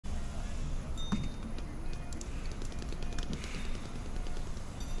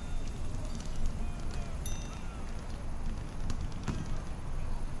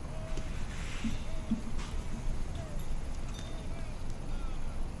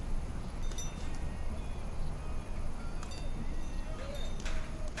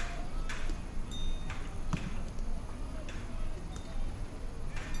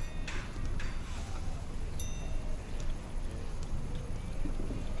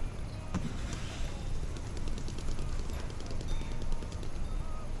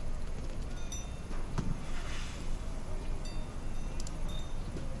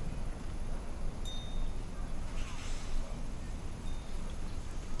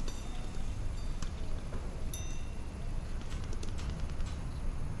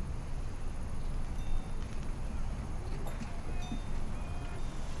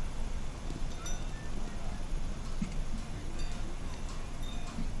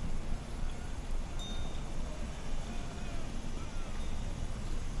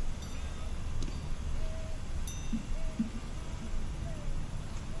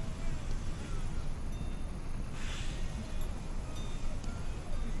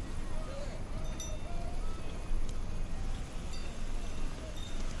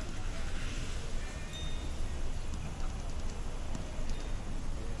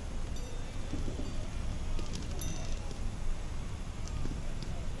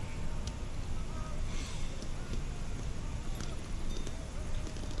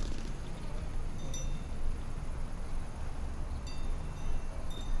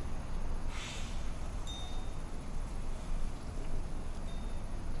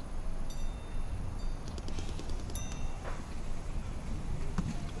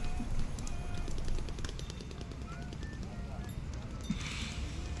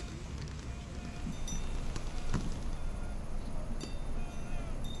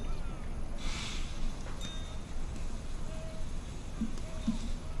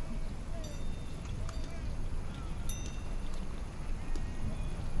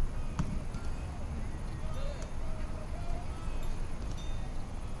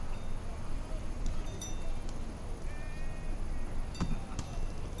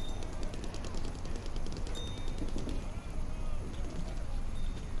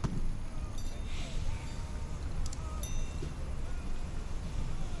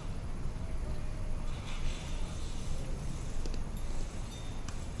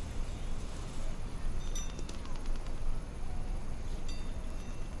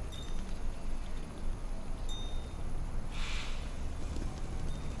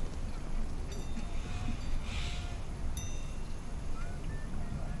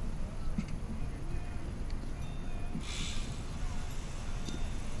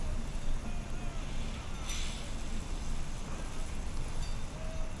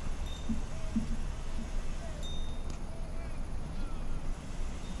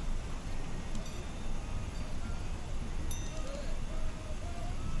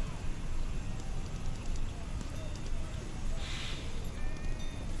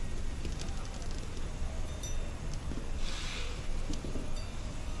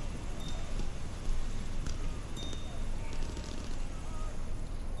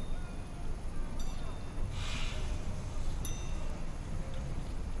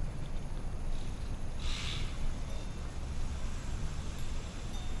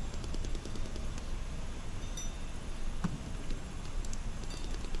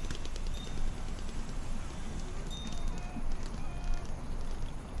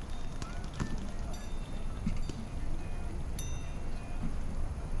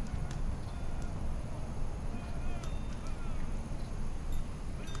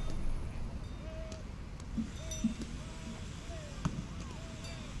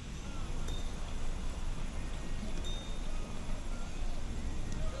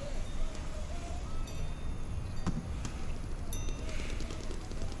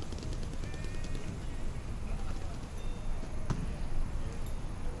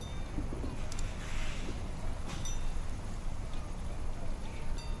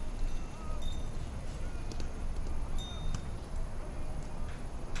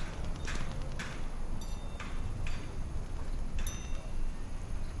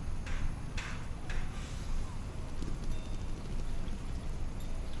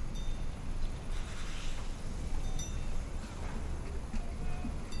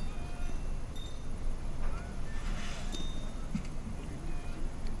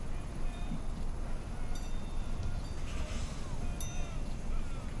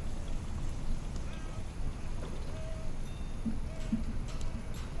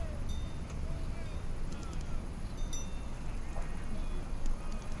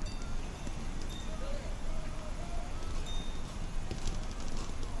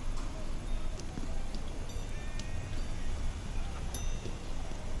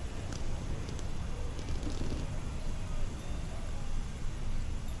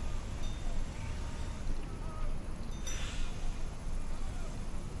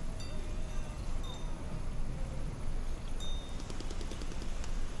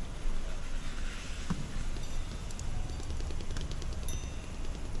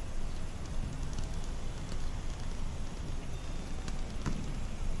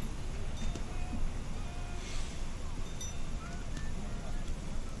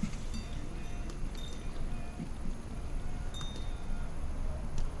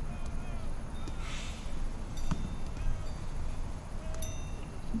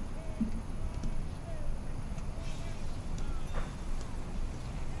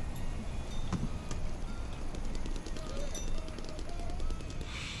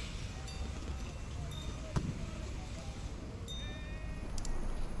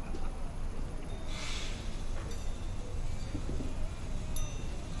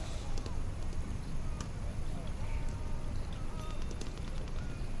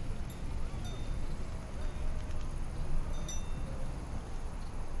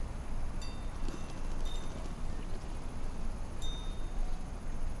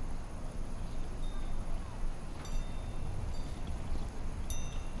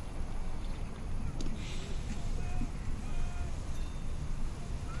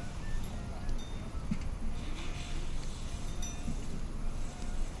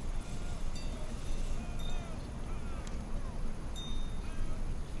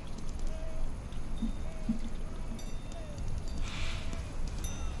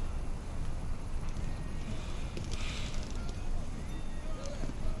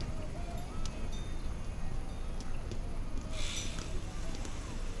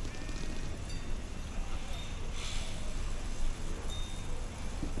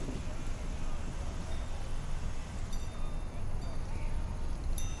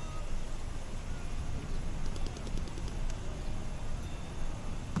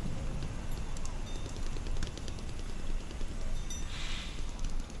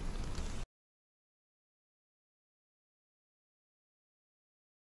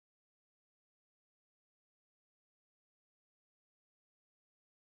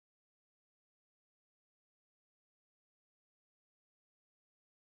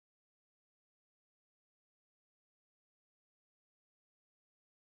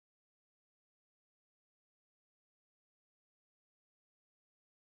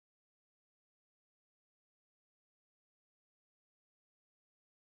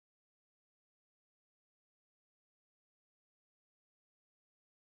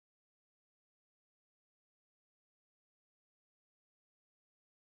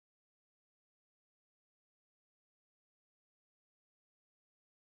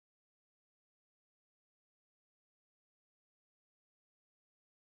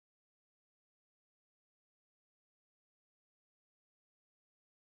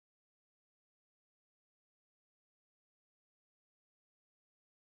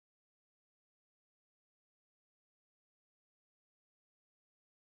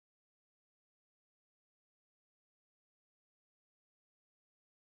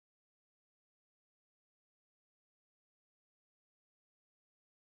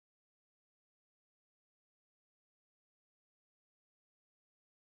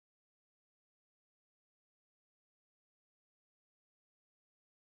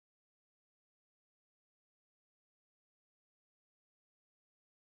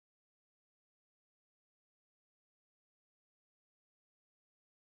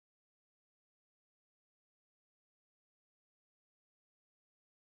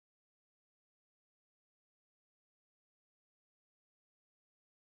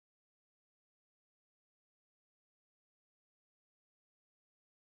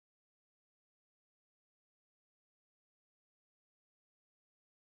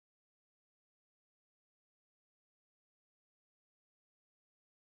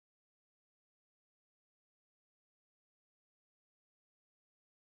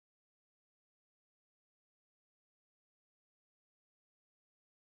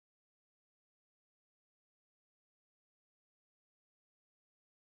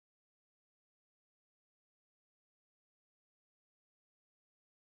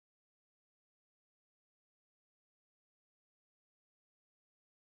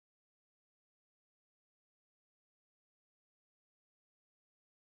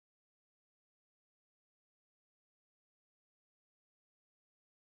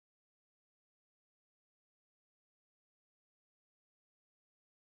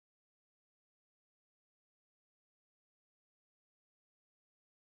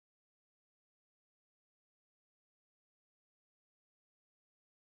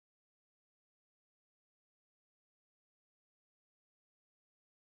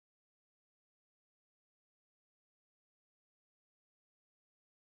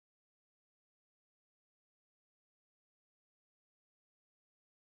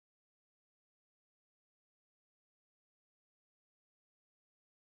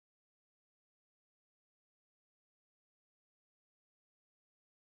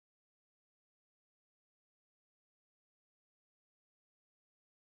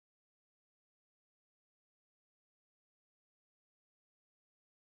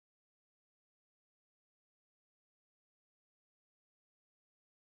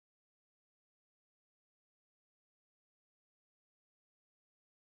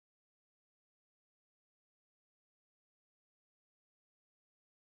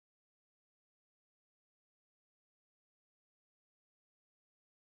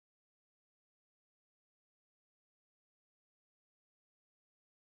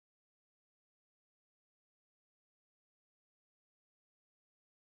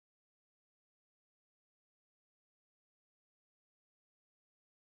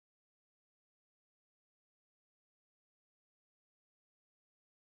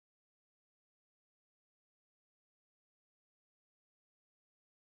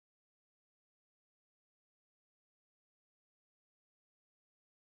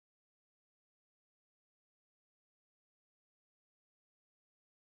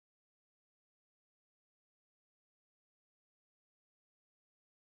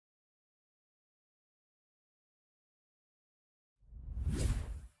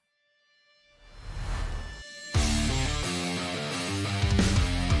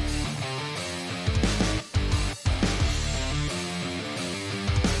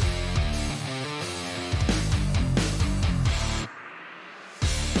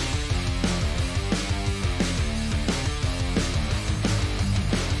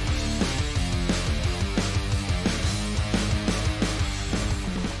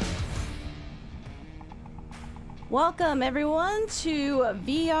Welcome everyone to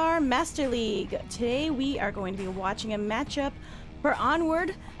VR Master League. Today we are going to be watching a matchup for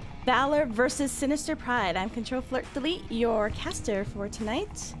Onward, Valor versus Sinister Pride. I'm ctrl.flirt.del, your caster for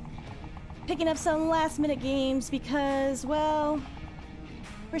tonight. Picking up some last minute games because, well,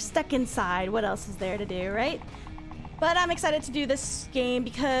 we're stuck inside. What else is there to do, right? But I'm excited to do this game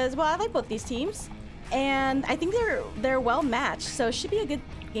because, well, I like both these teams. And I think they're well matched, so it should be a good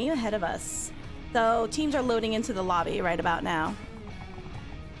game ahead of us. So teams are loading into the lobby right about now.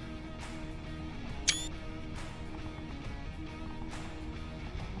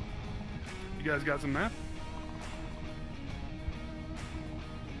 You guys got some map?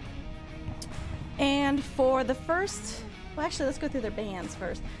 And for the first, well, actually, let's go through their bands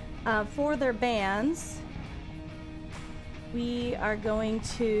first. For their bands, we are going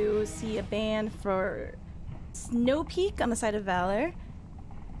to see a band for Snow Peak on the side of Valor.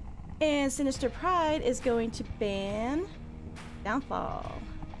 And Sinister Pride is going to ban Downfall.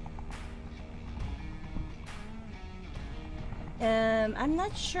 I'm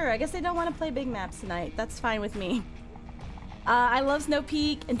not sure. I guess they don't want to play big maps tonight. That's fine with me. I love Snow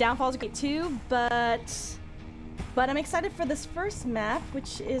Peak and Downfall's great too, but I'm excited for this first map,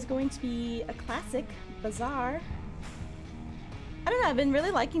 which is going to be a classic, Bazaar. I don't know, I've been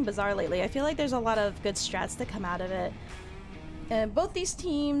really liking Bazaar lately. I feel like there's a lot of good strats that come out of it. And both these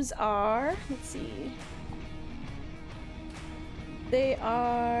teams are, let's see, they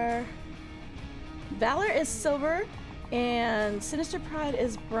are, Valor is silver and Sinister Pride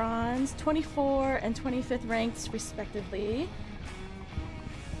is bronze, 24 and 25th ranked respectively.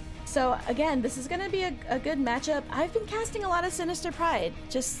 So again, this is going to be a good matchup. I've been casting a lot of Sinister Pride,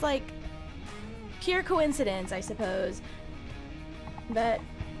 just like pure coincidence, I suppose. But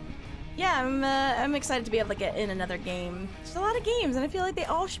yeah, I'm excited to be able to get in another game. There's a lot of games, and I feel like they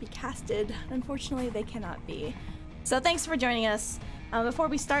all should be casted. Unfortunately, they cannot be. So thanks for joining us. Before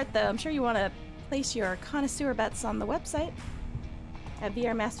we start, though, I'm sure you want to place your connoisseur bets on the website at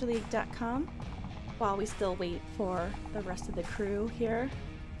vrmasterleague.com while we still wait for the rest of the crew here.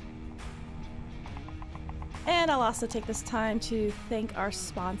 And I'll also take this time to thank our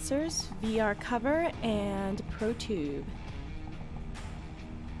sponsors, VR Cover and ProTube.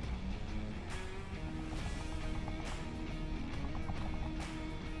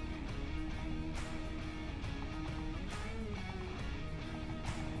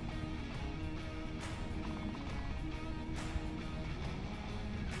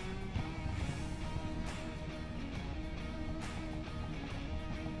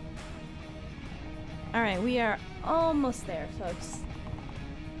 Alright, we are almost there, folks.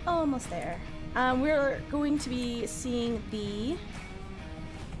 Almost there. We're going to be seeing the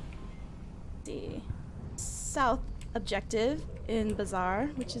south objective in Bazaar,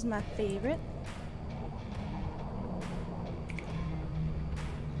 which is my favorite.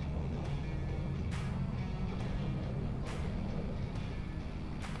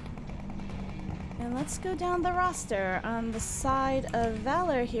 And let's go down the roster on the side of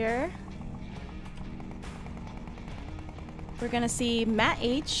Valor here. We're gonna see Matt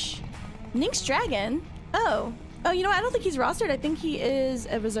H, Nynx Dragon. Oh, you know what? I don't think he's rostered. I think he is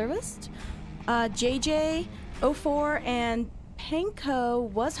a reservist. JJ, 04, and Panko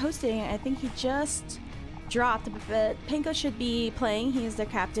was hosting. I think he just dropped, but Panko should be playing. He is their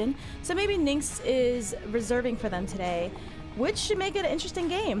captain. So maybe Nynx is reserving for them today, which should make it an interesting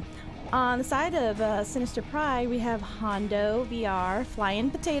game. On the side of Sinister Pride, we have Hondo, VR, Flying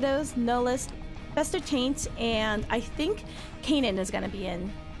Potatoes, Nullist, Fester Taint, and I think Kanan is going to be in.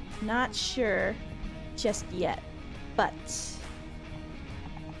 Not sure just yet, but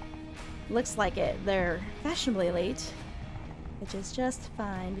looks like it. They're fashionably late, which is just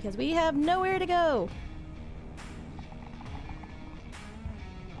fine because we have nowhere to go.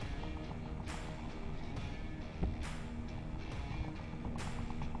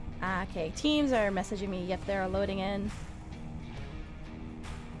 Okay, teams are messaging me. Yep, they're loading in.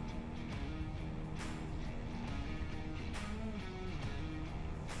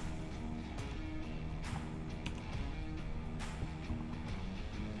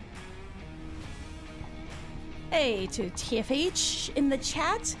 Hey to TFH in the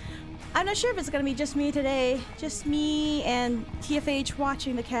chat. I'm not sure if it's gonna be just me today, just me and TFH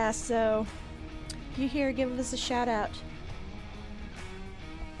watching the cast, so if you're here, give us a shout out.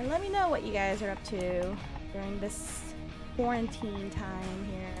 And let me know what you guys are up to during this quarantine time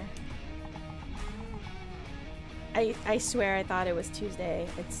here. I swear I thought it was Tuesday.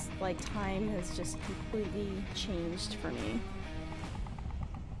 It's like time has just completely changed for me.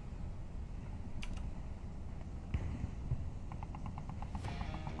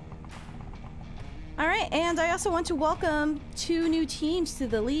 All right, and I also want to welcome 2 new teams to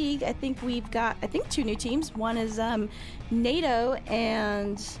the league. I think we've got, 2 new teams. One is NATO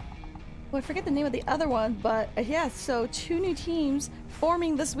and, well, I forget the name of the other one, but yeah, so 2 new teams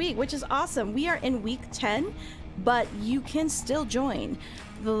forming this week, which is awesome. We are in week 10, but you can still join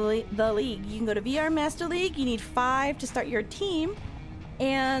the league. You can go to VR Master League. You need 5 to start your team,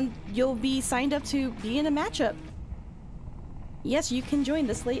 and you'll be signed up to be in a matchup. Yes, you can join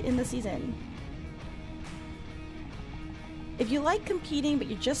this late in the season. If you like competing but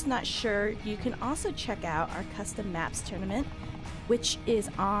you're just not sure, you can also check out our custom maps tournament, which is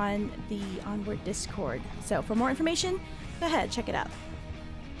on the Onward Discord. So for more information, go ahead, check it out.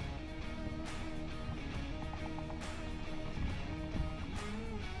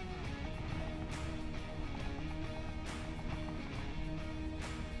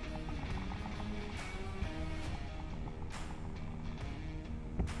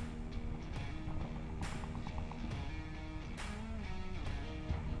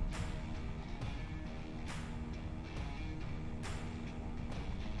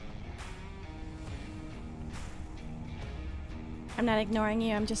 I'm not ignoring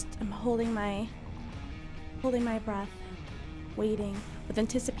you. I'm holding my breath, waiting with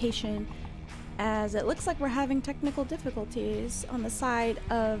anticipation, as it looks like we're having technical difficulties on the side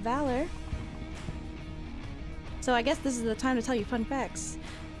of Valor. So I guess this is the time to tell you fun facts.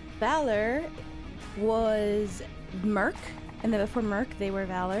 Valor was Merc, and then before Merc they were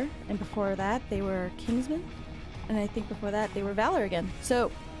Valor, and before that they were Kingsman, and I think before that they were Valor again.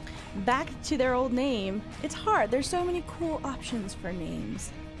 So back to their old name. It's hard. There's so many cool options for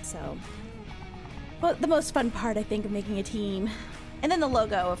names. So, well, the most fun part, I think, of making a team, and then the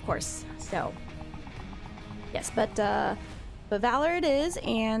logo, of course. So, yes, but Valor it is,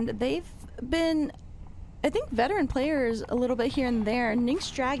 and they've been, I think, veteran players a little bit here and there. Nynx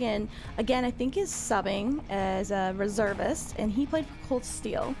Dragon, again, I think is subbing as a reservist, and he played for Cold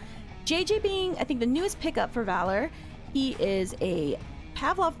Steel. JJ being, I think, the newest pickup for Valor. He is a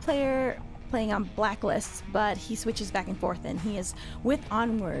Pavlov player playing on Blacklists, but he switches back and forth, and he is with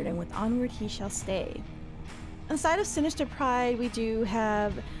Onward, and with Onward he shall stay. On the side of Sinister Pride, we do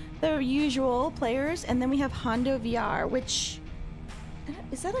have the usual players, and then we have Hondo VR, which,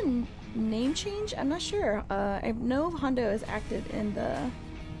 is that a name change? I'm not sure. I know Hondo is active in the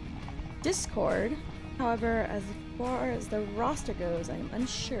Discord. However, as far as the roster goes, I'm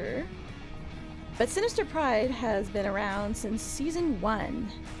unsure. But Sinister Pride has been around since Season 1.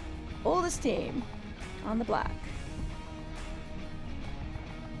 Oldest team on the block.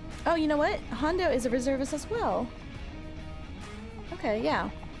 Oh, you know what? Hondo is a reservist as well. Okay, yeah.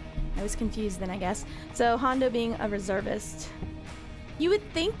 I was confused then, I guess. So Hondo being a reservist. You would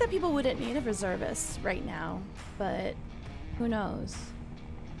think that people wouldn't need a reservist right now, but who knows?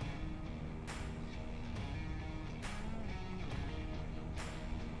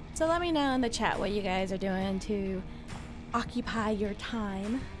 So let me know in the chat what you guys are doing to occupy your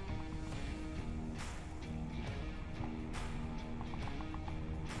time.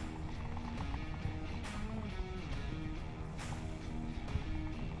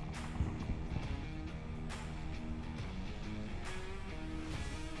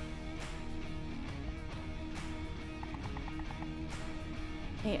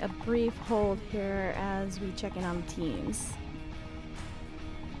 Okay, a brief hold here as we check in on the teams.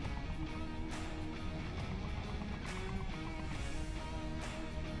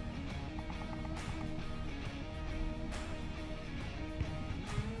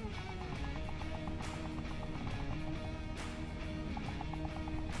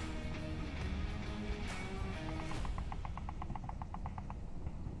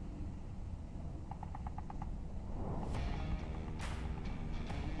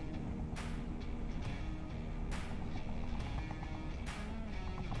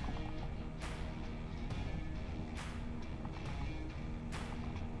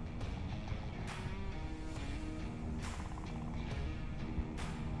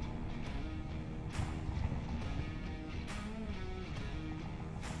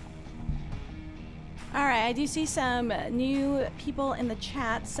 Alright, I do see some new people in the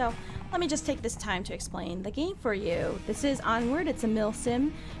chat, so let me just take this time to explain the game for you. This is Onward. It's a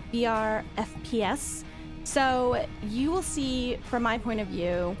milsim VR FPS. So you will see, from my point of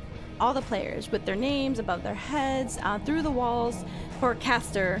view, all the players with their names above their heads, through the walls for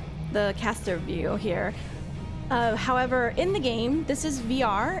the caster view here. However, in the game, this is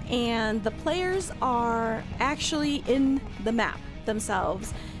VR, and the players are actually in the map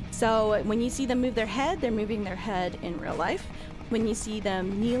themselves. So when you see them move their head, they're moving their head in real life. When you see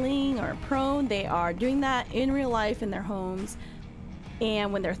them kneeling or prone, they are doing that in real life in their homes.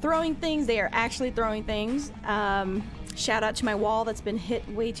 And when they're throwing things, they are actually throwing things. Shout out to my wall that's been hit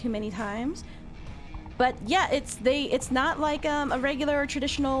way too many times. But yeah, it's not like a regular or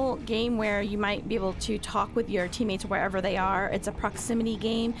traditional game where you might be able to talk with your teammates wherever they are. It's a proximity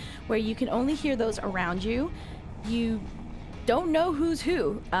game where you can only hear those around you. You don't know who's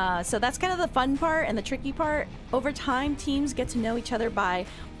who. So that's kind of the fun part and the tricky part. Over time, teams get to know each other by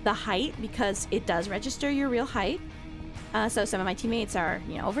the height, because it does register your real height. So some of my teammates are,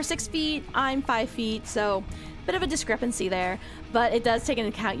 over 6 feet. I'm 5 feet, so bit of a discrepancy there. But it does take into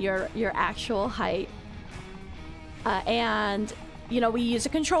account your actual height. And we use the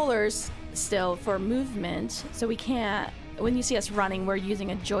controllers still for movement, so we can't. When you see us running, we're using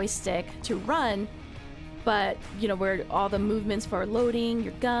a joystick to run. But we're all the movements for loading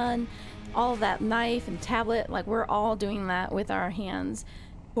your gun, all that knife and tablet, like we're all doing that with our hands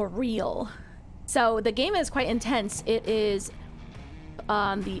for real. So the game is quite intense. It is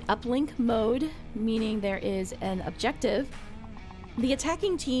the uplink mode, meaning there is an objective. The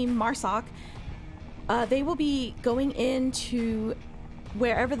attacking team, Marsoc, they will be going into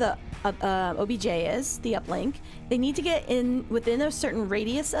wherever the OBJ is, the uplink. They need to get in within a certain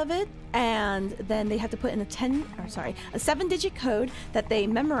radius of it, and then they have to put in a 7-digit code that they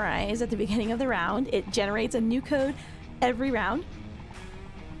memorize at the beginning of the round. It generates a new code every round,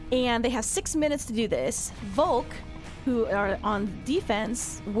 and they have 6 minutes to do this. Volk, who are on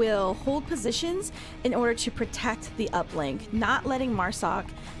defense, will hold positions in order to protect the uplink, not letting Marsoc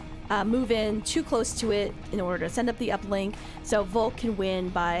move in too close to it in order to send up the uplink, so Volk can win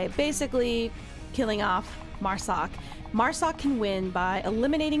by basically killing off Marsoc. Marsoc can win by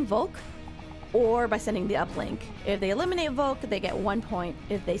eliminating Volk or by sending the uplink. If they eliminate Volk, they get 1 point.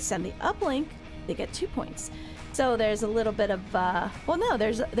 If they send the uplink, they get 2 points. So there's a little bit of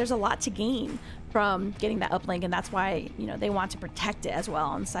there's a lot to gain from getting that uplink, and that's why they want to protect it as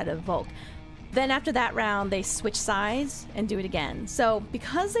well inside of Volk. Then after that round, they switch sides and do it again. So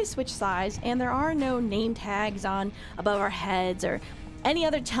because they switch sides and there are no name tags on above our heads or any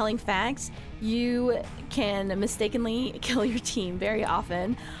other telling facts, you can mistakenly kill your team very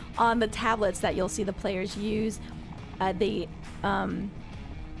often. On the tablets that you'll see the players use, you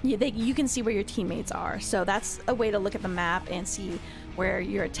can see where your teammates are. So that's a way to look at the map and see where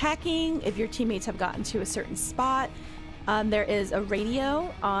you're attacking, if your teammates have gotten to a certain spot. There is a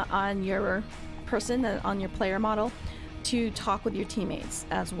radio on your person, on your player model, to talk with your teammates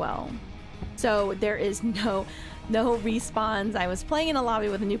as well. So there is no respawns. I was playing in a lobby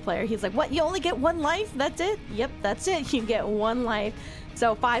with a new player. He's like, "What? You only get 1 life? That's it?" Yep, that's it. You get 1 life.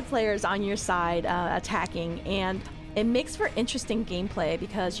 So 5 players on your side attacking, and it makes for interesting gameplay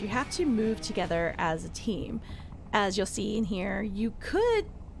because you have to move together as a team. As you'll see in here, you could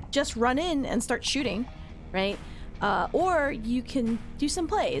just run in and start shooting, right? Or you can do some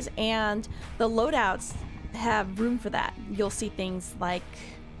plays, and the loadouts have room for that. You'll see things like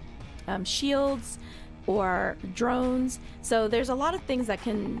shields or drones. So there's a lot of things that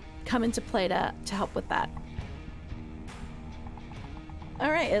can come into play to help with that. All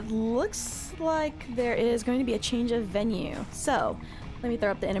right, it looks like there is going to be a change of venue. So let me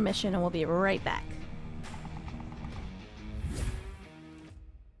throw up the intermission and we'll be right back.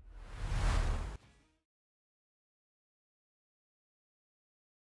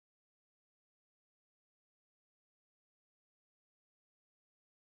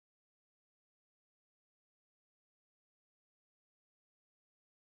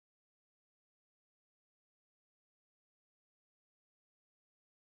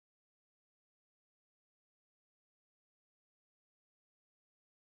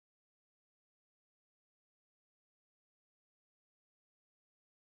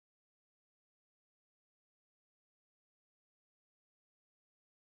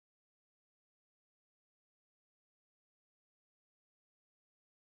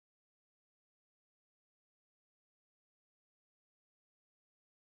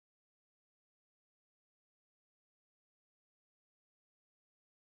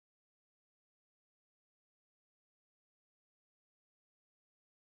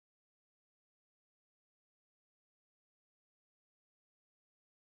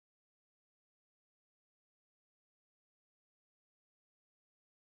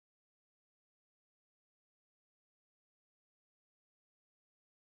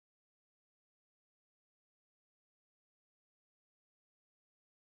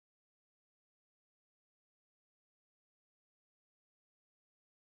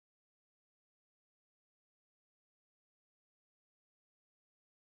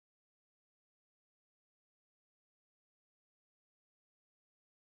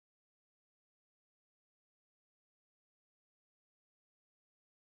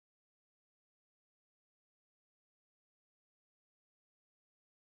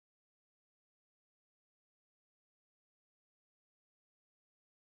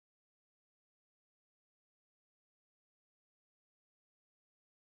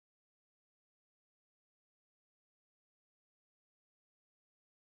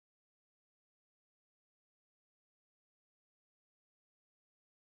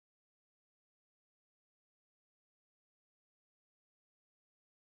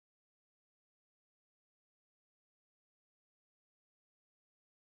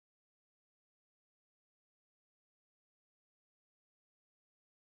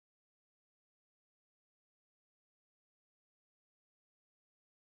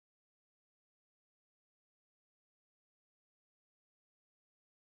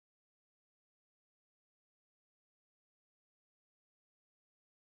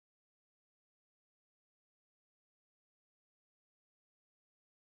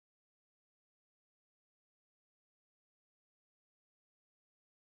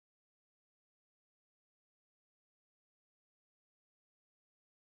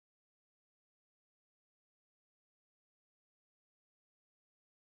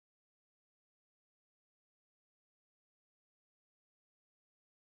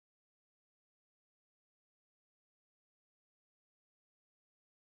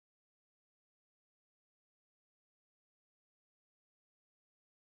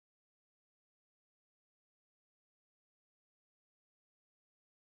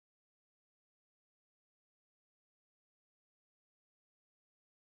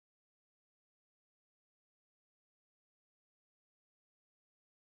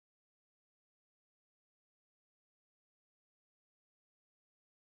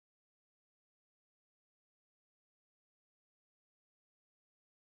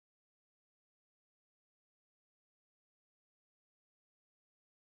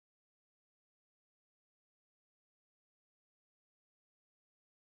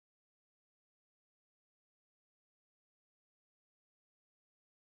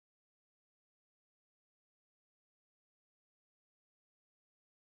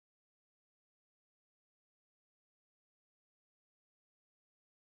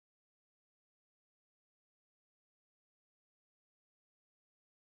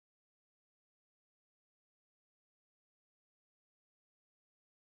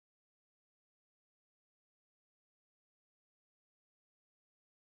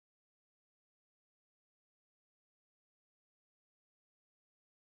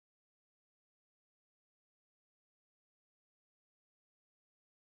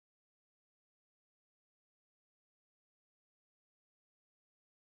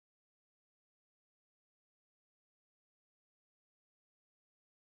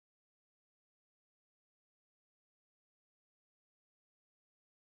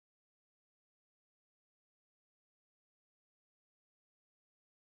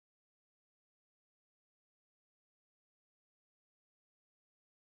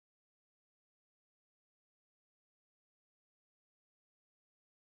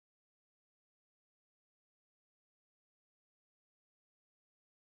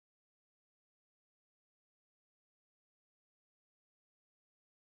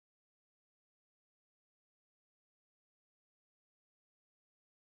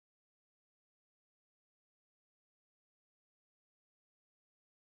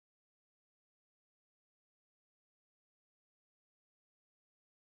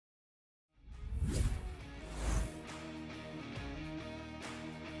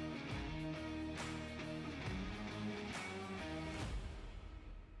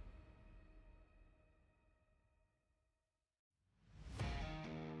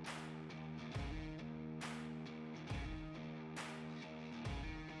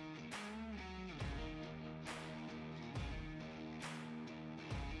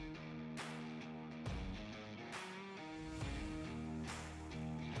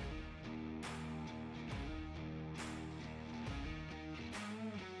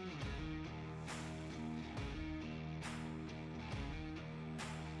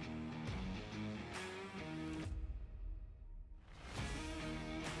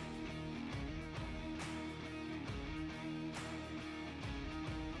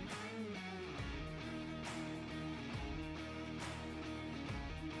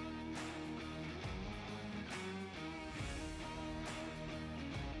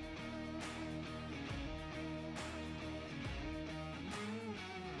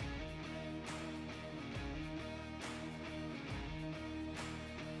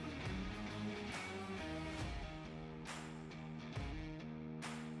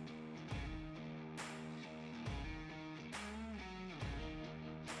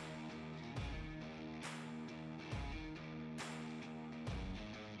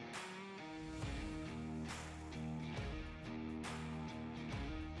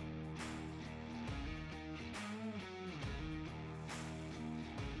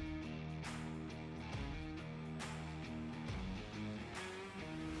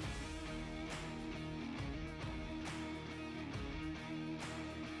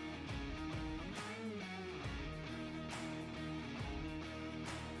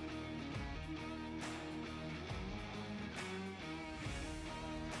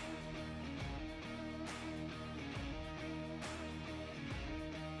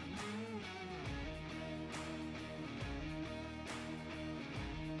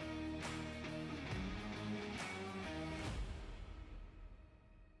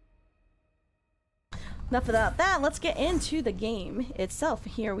 enough about that. Let's get into the game itself.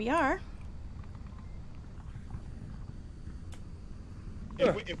 Here we are.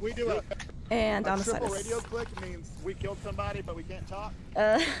 If we do And a on the side triple of radio click, it means we killed somebody, but we can't talk.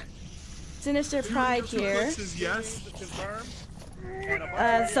 Sinister Pride here. Is yes. Confirm.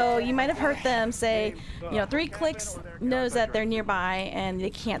 So you might have heard them say, you know, 3 clicks knows that they're nearby and they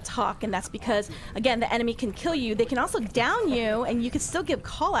can't talk, and that's because, again, the enemy can kill you. They can also down you, and you can still give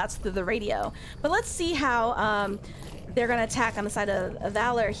call-outs through the radio. But let's see how they're going to attack on the side of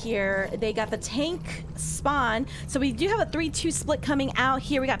Valor here. They got the tank spawn. So we do have a 3-2 split coming out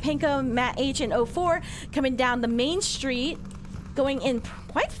here. We got Panko, Matt H, and 04 coming down the main street, going in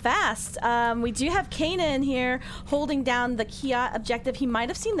quite fast. We do have Kanan here holding down the Kia objective. He might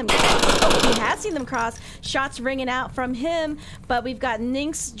have seen them cross. Oh, he has seen them cross. Shots ringing out from him. But we've got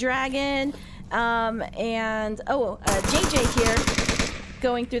Nynx Dragon and JJ here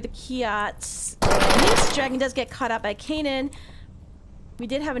going through the Kiats. Nynx Dragon does get caught up by Kanan. We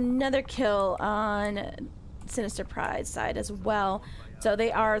did have another kill on Sinister Pride's side as well. So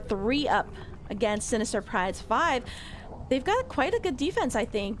they are 3 up against Sinister Pride's 5. They've got quite a good defense, I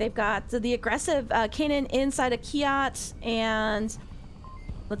think. They've got the aggressive Kanan inside a Kiat, and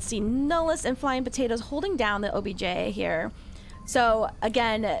let's see, Nullus and Flying Potatoes holding down the OBJ here. So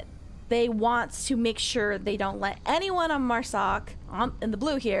again, they want to make sure they don't let anyone on Marsoc, in the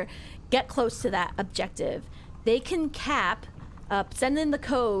blue here, get close to that objective. They can cap, send in the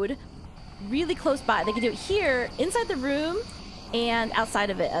code really close by. They can do it here, inside the room, and outside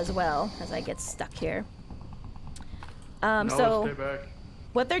of it as well, as I get stuck here. So Stay back.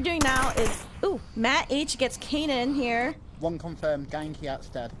 what they're doing now is, Matt H gets Kanan here. One confirmed, gang Kiat's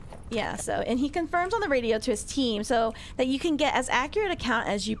dead. Yeah, so, and he confirms on the radio to his team so that you can get as accurate a count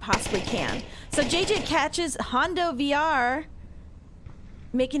as you possibly can. So JJ catches Hondo VR,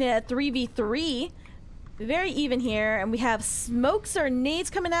 making it a 3v3. Very even here, and we have smokes or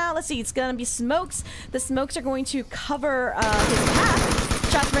nades coming out. Let's see, it's gonna be smokes. The smokes are going to cover his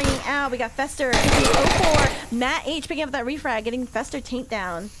path. Shots ringing out. We got Fester, 04, Matt H picking up that refrag, getting Fester taint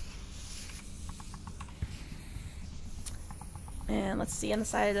down. And let's see on the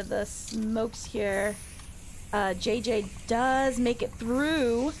side of the smokes here. JJ does make it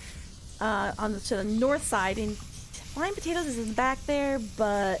through to the north side, and Flying Potatoes is in the back there,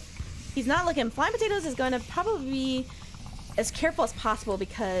 but he's not looking. Flying Potatoes is going to probably be as careful as possible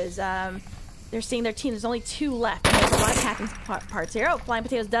because they're seeing their team. There's only 2 left. And there's a lot of hacking parts here. Oh, Flying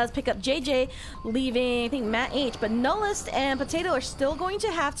Potatoes does pick up JJ, leaving, I think, Matt H. But Nullist and Potato are still going to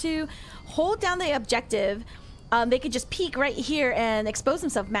have to hold down the objective. They could just peek right here and expose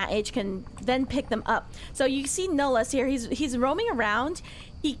themselves. Matt H can then pick them up. So you see Nullist here. He's roaming around.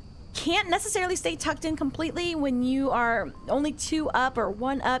 He can't necessarily stay tucked in completely when you are only 2 up or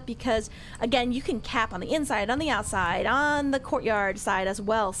 1 up because, again, you can cap on the inside, on the outside, on the courtyard side as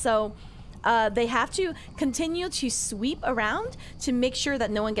well. So they have to continue to sweep around to make sure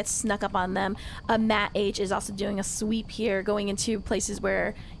that no one gets snuck up on them. Matt H is also doing a sweep here, going into places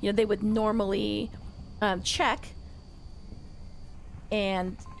where, you know, they would normally check.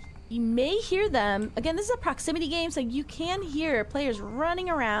 And you may hear them. Again, this is a proximity game, so you can hear players running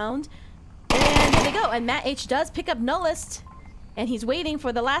around. And there they go. And Matt H does pick up Nullist, and he's waiting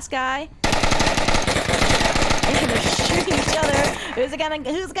for the last guy. And they're shooting each other. Who's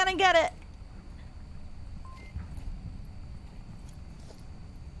gonna get it?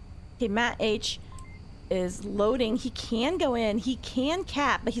 Okay, Matt H is loading. He can go in. He can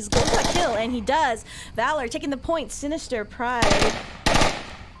cap, but he's going for a kill, and he does. Valor taking the point. Sinister Pride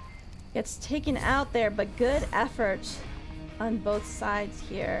gets taken out there, but good effort on both sides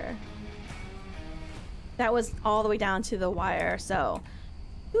here. That was all the way down to the wire, so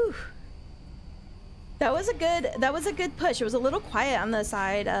whew. That was a good push. It was a little quiet on the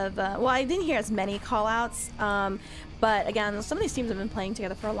side of well, I didn't hear as many call outs, but again, some of these teams have been playing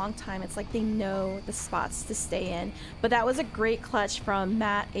together for a long time. It's like they know the spots to stay in. But that was a great clutch from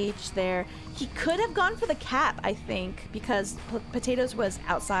Matt H there. He could have gone for the cap, I think, because Potatoes was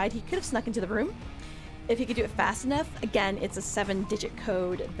outside. He could have snuck into the room if he could do it fast enough. Again, it's a 7-digit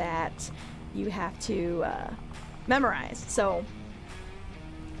code that you have to memorize. So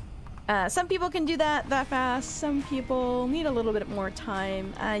some people can do that fast. Some people need a little bit more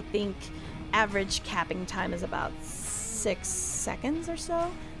time. I think average capping time is about 6 seconds or so.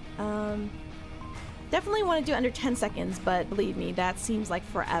 Definitely want to do under 10 seconds, but believe me, that seems like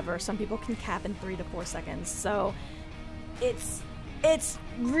forever. Some people can cap in 3 to 4 seconds. So it's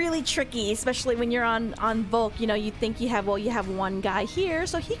really tricky, especially when you're on Volk. You know, you think you have one guy here,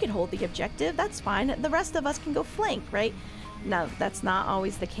 so he can hold the objective. That's fine. The rest of us can go flank, right? No, that's not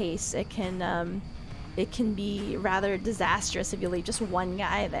always the case. It can it can be rather disastrous if you leave just one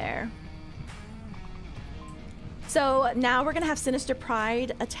guy there. So now we're gonna have Sinister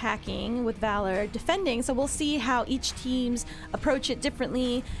Pride attacking with Valor defending. So we'll see how each team's approach it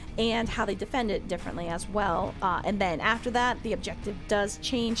differently and how they defend it differently as well. And then after that, the objective does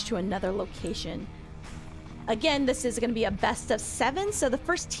change to another location. Again, this is gonna be a best of 7. So the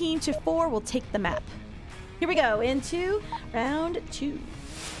first team to 4 will take the map. Here we go into round 2.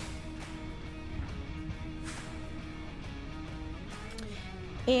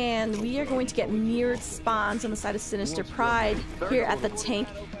 And we are going to get mirrored spawns on the side of Sinister Pride here at the tank.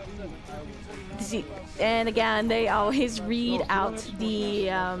 See, and again, they always read out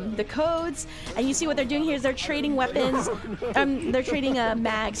the codes, and you see what they're doing here is they're trading weapons. They're trading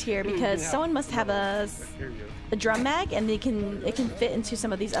mags here because someone must have a drum mag, and it can fit into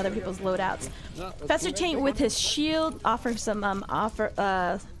some of these other people's loadouts. Fester Tank with his shield offering some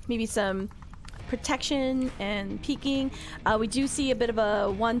maybe some protection and peeking. We do see a bit of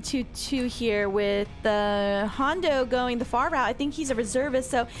a 1-2-2 here with the Hondo going the far route. I think he's a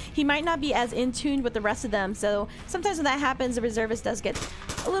reservist, so he might not be as in tune with the rest of them. So sometimes when that happens, the reservist does get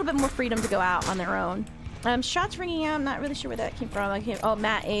a little bit more freedom to go out on their own. Shots ringing out. I'm not really sure where that came from. Oh,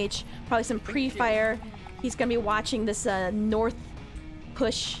 Matt H. Probably some pre-fire. He's going to be watching this north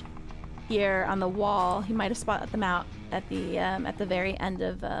push here on the wall. He might have spotted them out at the very end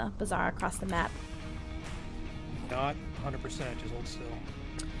of Bazaar across the map. Not 100%, just hold still.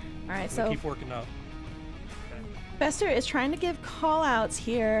 All right, so keep working up. Fester is trying to give call-outs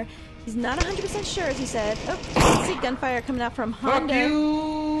here. He's not 100% sure, as he said. Oh, see gunfire coming out from Hondo.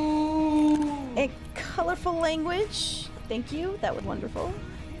 A colorful language. Thank you. That was wonderful.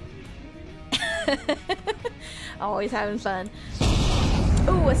 Always having fun.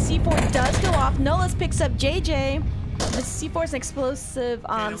 Ooh, a C4 does go off. Nolus picks up JJ. The C4 is an explosive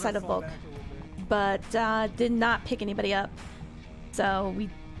on the side of Volk, but did not pick anybody up. So we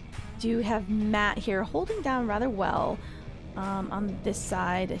do have Matt here holding down rather well on this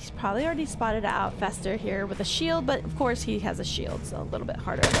side. He's probably already spotted out Fester here with a shield, but of course he has a shield, so a little bit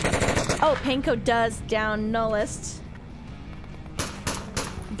harder. Oh, Panko does down Nolist.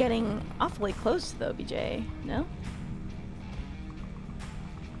 Getting awfully close though, BJ. No?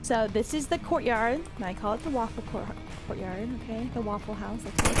 So this is the courtyard. I call it the waffle courtyard. Okay, the Waffle House.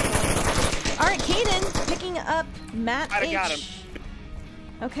 All right, Kaden picking up Matt H. Got him.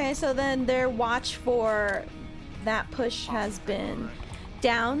 Okay, so then their watch for that push has been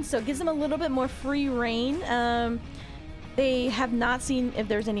down, so it gives them a little bit more free reign. They have not seen if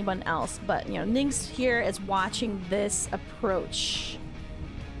there's anyone else, but you know, Nynx here is watching this approach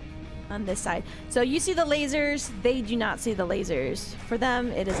on this side. So you see the lasers, they do not see the lasers. For them,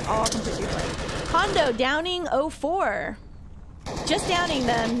 it is all completely blank. Hondo downing 04. Just downing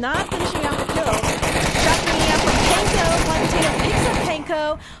them, not finishing off the kill. Shot ringing out from Panko. Flying Potato picks up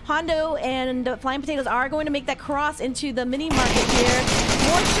Panko. Hondo and Flying Potatoes are going to make that cross into the mini market here.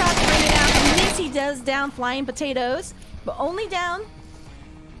 More shots ringing out from Nixie does down Flying Potatoes, but only down.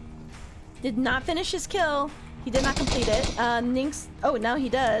 Did not finish his kill. He did not complete it. Nynx, oh, now he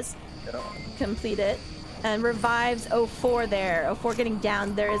does complete it and revives 04 there. 04 getting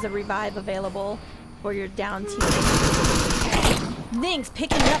down. There is a revive available for your down team. Nynx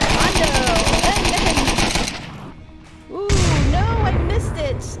picking up Hondo. Ooh, no, I missed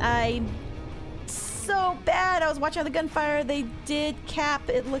it. So bad. I was watching the gunfire. They did cap,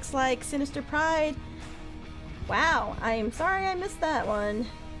 it looks like, Sinister Pride. Wow, I am sorry I missed that one.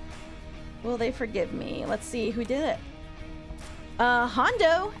 Will they forgive me? Let's see who did it.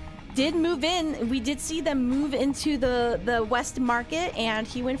 Hondo did move in. We did see them move into the west market, and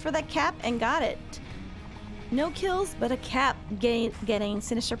he went for that cap and got it. No kills, but a cap getting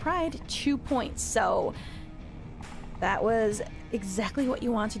Sinister Pride 2 points. So that was exactly what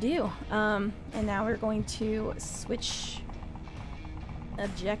you want to do. And now we're going to switch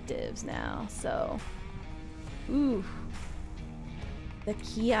objectives now. So, ooh. The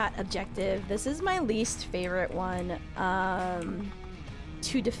Kiat objective. This is my least favorite one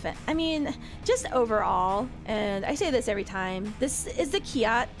to defend. I mean, just overall, and I say this every time, this is the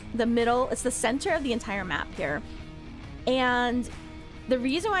Kiat, the middle, it's the center of the entire map here. And the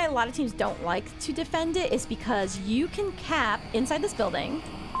reason why a lot of teams don't like to defend it is because you can cap inside this building,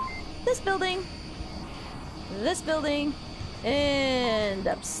 this building, this building, and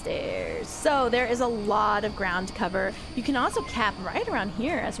upstairs. So there is a lot of ground to cover. You can also cap right around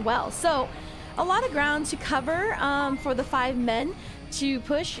here as well. So a lot of ground to cover for the 5 men to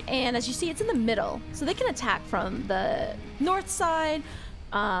push, and as you see, it's in the middle. So they can attack from the north side,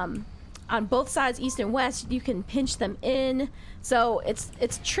 on both sides, east and west. You can pinch them in. So it's a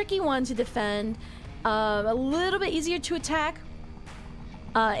tricky one to defend. A little bit easier to attack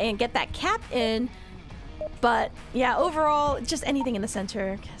and get that cap in. But yeah, overall, just anything in the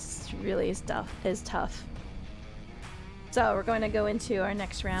center really is tough. So we're going to go into our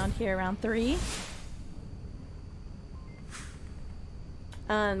next round here, round 3.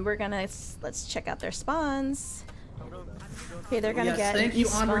 And we're gonna, let's check out their spawns. Okay, they're gonna get thank you,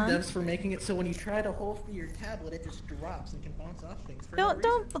 east Onward spawn. devs, for making it so when you try to hold for your tablet, it just drops and can bounce off things. For no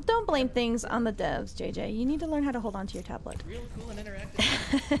reason. Don't blame things on the devs, JJ. You need to learn how to hold on to your tablet. Real cool and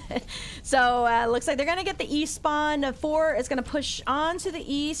interactive. So looks like they're gonna get the east spawn. 4 is gonna push on to the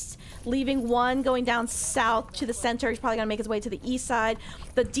east, leaving 1 going down south to the center. He's probably gonna make his way to the east side.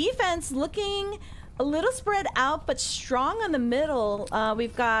 The defense looking a little spread out, but strong on the middle.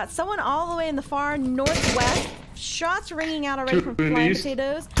 We've got someone all the way in the far northwest. Shots ringing out already from flying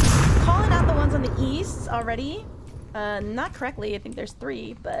potatoes. Calling out the ones on the east already. Not correctly. I think there's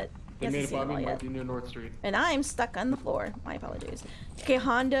 3, but They made a Bobby might be near North Street. and I'm stuck on the floor. My apologies. Okay,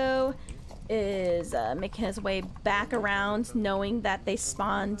 Hondo is making his way back around, knowing that they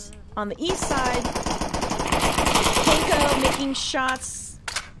spawned on the east side. Kenko making shots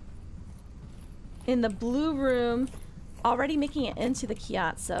in the blue room, already making it into the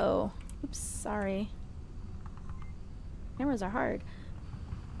Kiat, so oops, sorry. Cameras are hard.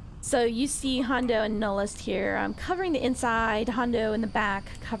 So you see Hondo and Nullist here covering the inside, Hondo in the back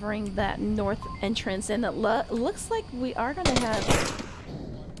covering that north entrance, and it looks like we are going to have...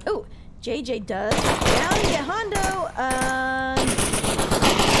 Oh, JJ does. Down you get Hondo.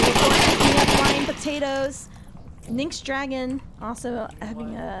 We have flying potatoes. Nynx Dragon also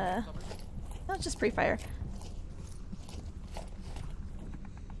having a... Oh, just pre-fire.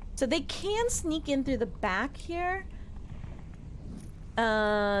 So they can sneak in through the back here.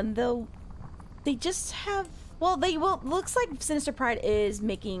 They just have, well, looks like Sinister Pride is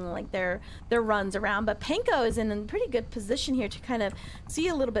making like their runs around, but Panko is in a pretty good position here to kind of see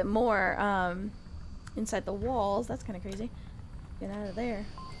a little bit more inside the walls. That's kind of crazy. Get out of there.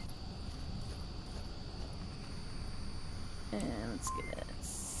 And let's get it.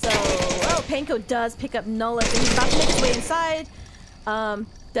 So, oh, Panko does pick up Nullist, and he's about to make his way inside.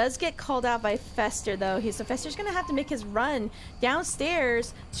 Does get called out by Fester, though. So Fester's going to have to make his run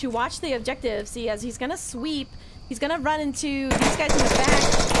downstairs to watch the objective. See, as he's going to sweep, he's going to run into these guys in the back.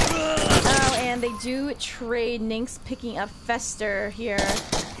 Oh, and they do trade. Nynx picking up Fester here.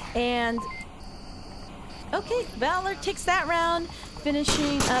 And, okay, Valor takes that round,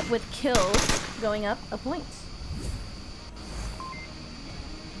 finishing up with kills, going up a point.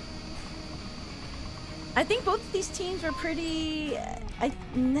 I think both of these teams were pretty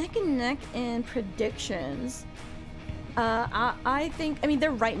neck and neck in predictions. I think, I mean,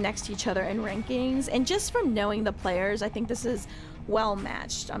 they're right next to each other in rankings, and just from knowing the players, I think this is well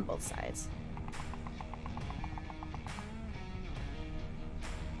matched on both sides.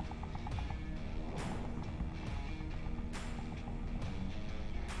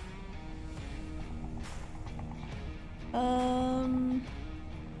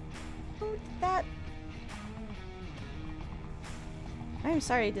 Who did that? I'm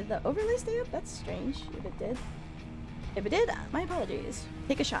sorry, did the overlay stay up? That's strange, if it did. If it did, my apologies.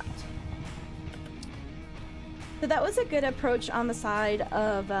 Take a shot. So that was a good approach on the side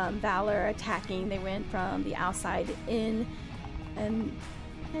of Valor attacking. They went from the outside in and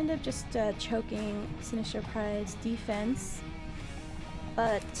kind of just choking Sinister Pride's defense.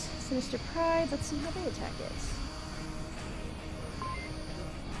 But Sinister Pride, let's see how they attack it.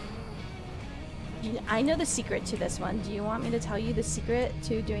 I know the secret to this one. Do you want me to tell you the secret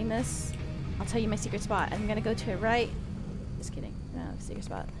to doing this? I'll tell you my secret spot. I'm gonna go to it right. Just kidding. No, secret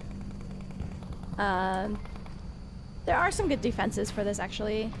spot. There are some good defenses for this,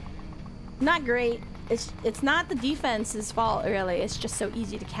 actually. Not great. It's not the defense's fault, really. It's just so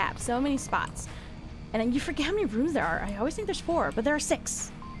easy to cap. So many spots. And then you forget how many rooms there are. I always think there's 4, but there are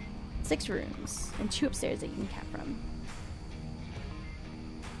 6. 6 rooms. And 2 upstairs that you can cap from.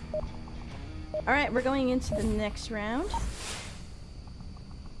 Alright, we're going into the next round.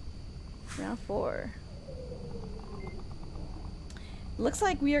 Round 4. Looks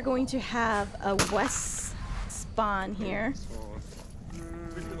like we are going to have a west spawn here.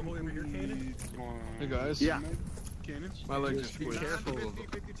 Hey guys. Yeah. Cannons? My legs just quit. Careful.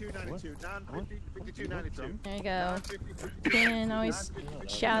 5292. 5292. There you go. Cannon always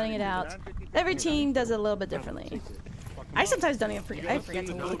shouting it out. Every team does it a little bit differently. I sometimes don't even forget. I forget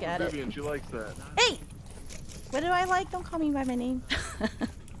to look at it. She likes that. Hey! What do I like? Don't call me by my name.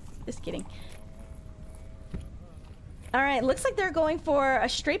 Just kidding. All right, looks like they're going for a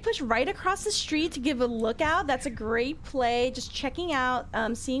straight push right across the street to give a lookout. That's a great play. Just checking out,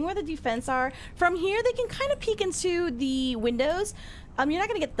 seeing where the defense are. From here, they can kind of peek into the windows. You're not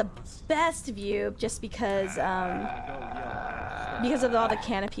gonna get the best view just because of all the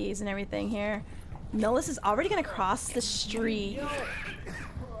canopies and everything here. Nullis is already gonna cross the street.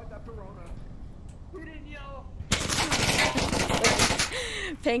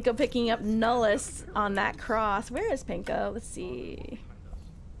 Panko picking up Nullis on that cross. Where is Panko? Let's see.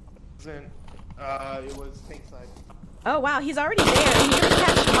 It was pink side. Oh wow, he's already there. He's gonna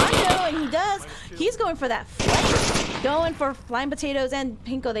catch Mondo, and he does. He's going for that flank. Going for flying potatoes and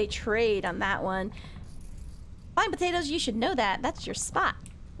Panko. They trade on that one. Flying potatoes, you should know that. That's your spot.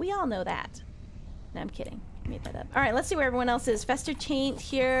 We all know that. No, I'm kidding. I made that up. All right, let's see where everyone else is. Fester Taint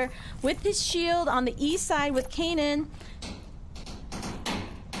here with his shield on the east side with Kanan.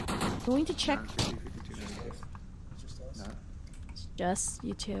 Going to check. Just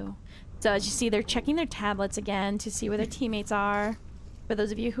you two. So as you see, they're checking their tablets again to see where their teammates are. For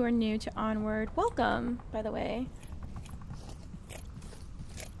those of you who are new to Onward, welcome, by the way.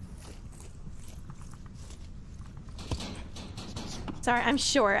 Sorry, I'm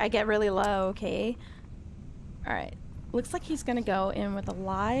short. I get really low, okay? All right. Looks like he's gonna go in with a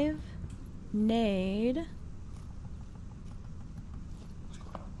live nade.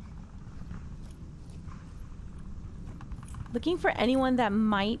 Looking for anyone that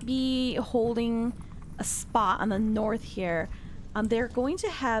might be holding a spot on the north here. They're going to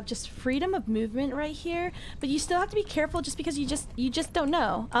have just freedom of movement right here, but you still have to be careful just because you just don't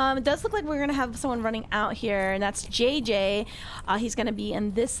know. It does look like we're gonna have someone running out here, and that's JJ. He's gonna be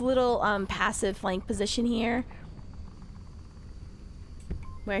in this little passive flank position here,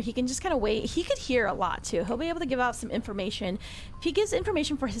 where he can just kind of wait. He could hear a lot too. He'll be able to give out some information. If he gives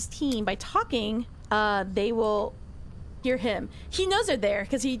information for his team by talking, they will hear him. He knows they're there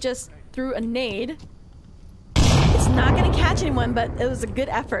because he just threw a nade. It's not going to catch anyone, but it was a good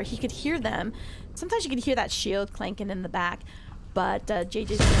effort. He could hear them. Sometimes you can hear that shield clanking in the back, but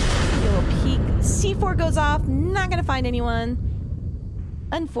JJ's going to do a little peek. C4 goes off. Not going to find anyone.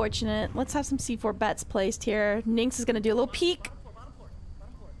 Unfortunate. Let's have some C4 bets placed here. Nynx is going to do a little peek.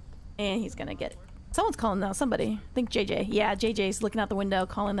 And he's going to get it. Someone's calling now. Somebody. I think JJ. Yeah, JJ's looking out the window,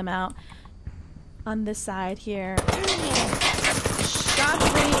 calling them out. On this side here. Shots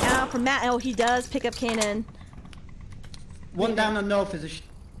raining out from Matt. Oh, he does pick up Kanan. One down the north is a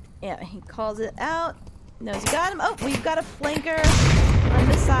yeah, he calls it out. Knows he got him. Oh, we've got a flanker on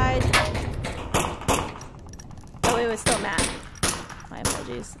this side. Oh, it was still Matt. My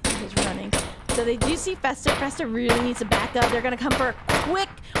apologies. He's running. So they do see Fester. Fester really needs to back up. They're going to come for a quick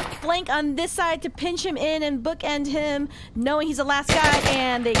flank on this side to pinch him in and bookend him, knowing he's the last guy,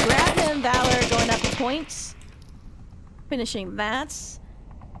 and they grab him. Valor going up a point. Finishing that.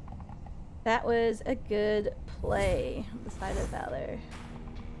 That was a good play on the side of Valor.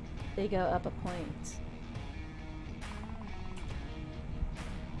 They go up a point.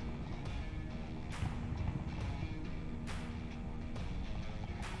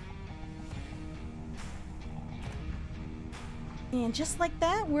 And just like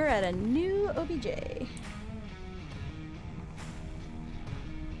that, we're at a new OBJ.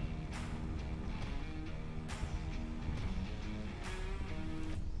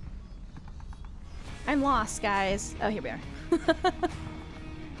 I'm lost, guys. Oh, here we are.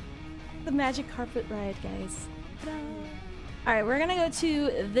 The magic carpet ride, guys. All right, we're gonna go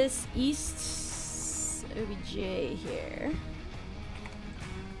to this east OBJ here.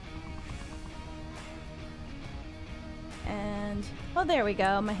 And, oh, there we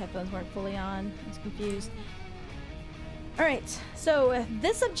go. My headphones weren't fully on. I was confused. All right, so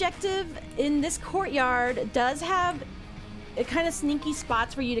this objective in this courtyard does have kind of sneaky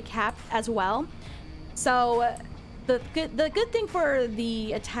spots for you to cap as well. So the good thing for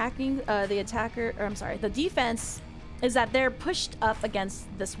the the defense is that they're pushed up against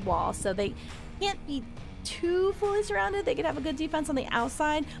this wall, so they can't be too fully surrounded. They could have a good defense on the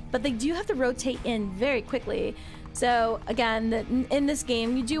outside, but they do have to rotate in very quickly. So again, in this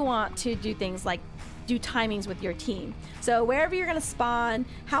game, you do want to do things like do timings with your team. So wherever you're gonna spawn,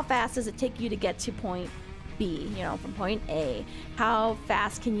 how fast does it take you to get to point B, you know, from point A? How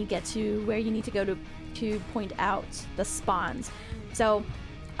fast can you get to where you need to go to point out the spawns? So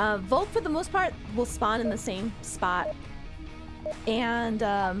Volt, for the most part, will spawn in the same spot, and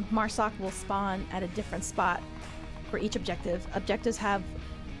Marsoc will spawn at a different spot for each objective. Objectives have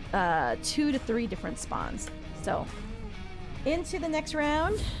 2 to 3 different spawns. So into the next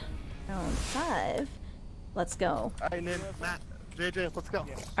round, round 5. Let's go. Alright, Matt, JJ, let's go.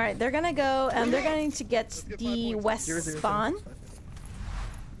 Yes. All right, they're gonna go, and they're going to get the west spawn.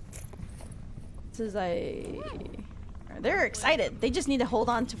 This is a. They're excited. They just need to hold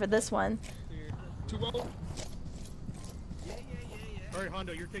on to for this one. Alright,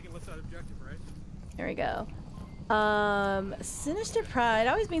 Hondo, you're taking left side objective, right? There we go. Sinister Pride,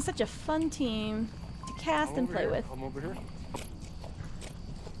 always being such a fun team to cast and play with. I'm over here.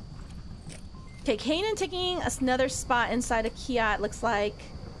 Okay, Kanan taking another spot inside of Kiat, looks like.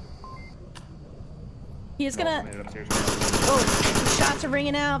 He is gonna. Oh, shots are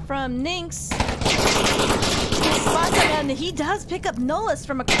ringing out from Nynx. He spots him, and he does pick up Nolus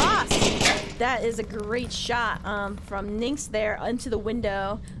from across. That is a great shot from Nynx there into the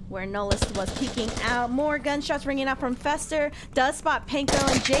window where Nolus was peeking out. More gunshots ringing out from Fester. Does spot Panko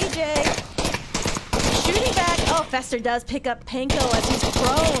and JJ. Shooting back. Oh, Fester does pick up Panko as he's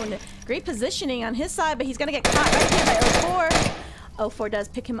prone. Great positioning on his side, but he's gonna get caught right here by 04. 04 does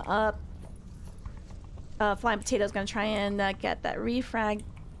pick him up. Flying Potato's gonna try and get that refrag.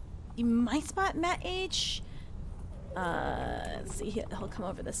 He might spot Matt H. Let's see, he'll come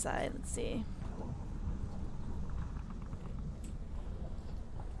over this side. Let's see.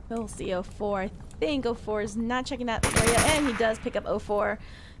 We'll see 04. I think 04 is not checking that area, and he does pick up 04.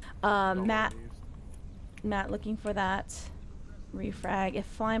 Matt looking for that refrag. If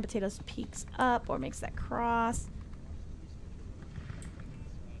Flying Potatoes peeks up or makes that cross.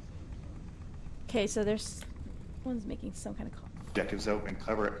 Okay, so there's one's making some kind of call. Objectives open,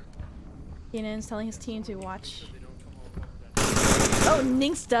 cover it. Kanan's telling his team to watch. Oh,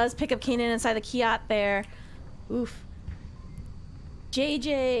 Nynx does pick up Kanan inside the Kiat there. Oof.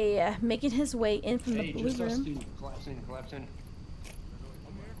 JJ making his way in from the blue room. Collapsing.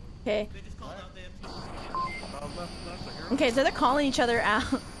 Okay. Okay, so they're calling each other out.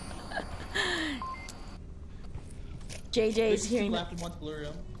 JJ's hearing.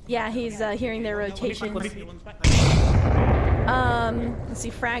 Yeah, he's hearing their rotations. Let's see,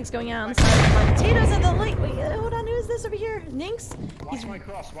 frags going out on the side of my potatoes and the light. Wait, hold on, who is this over here? Nynx? Watch my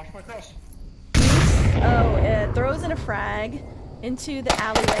cross. Nynx, oh, it throws in a frag into the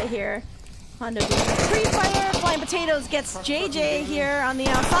alleyway here. Hondo doing a pre-fire. Flying Potatoes gets JJ here on the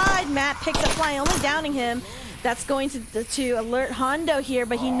outside. Matt picks up Fly, only downing him. That's going to alert Hondo here,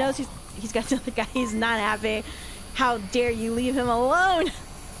 but he knows he's got another guy. He's not happy. How dare you leave him alone?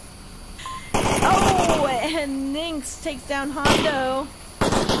 Oh, and Nynx takes down Hondo,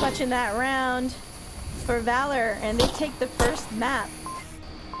 clutching that round for Valor, and they take the first map.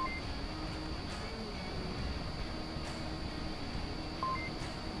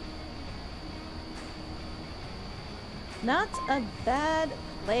 Not a bad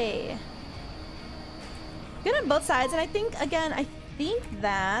play. Good on both sides, and I think, again, I think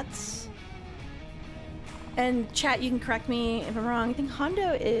that, and chat, you can correct me if I'm wrong, I think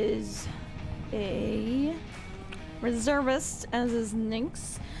Hondo is a reservist, as is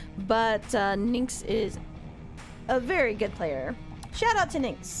Nynx, but Nynx is a very good player. Shout out to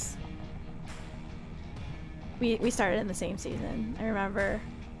Nynx. We started in the same season. I remember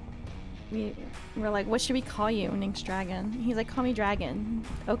we were like, what should we call you? Nynx Dragon. He's like, call me Dragon.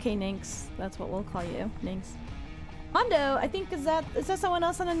 Okay, Nynx. That's what we'll call you. Nynx. Hondo, I think, is that someone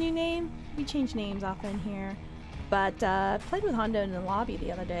else on a new name? We change names often here. But played with Hondo in the lobby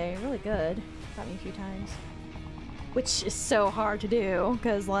the other day. Really good. Got me a few times. Which is so hard to do,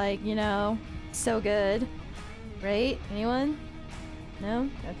 because, like, you know, so good. Right? Anyone? No?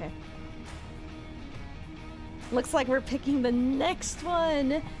 Okay. Looks like we're picking the next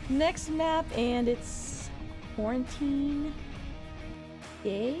one. Next map, and it's Quarantine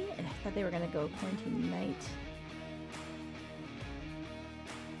Day? I thought they were gonna go Quarantine Night.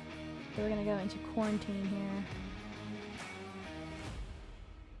 So we're gonna go into Quarantine here.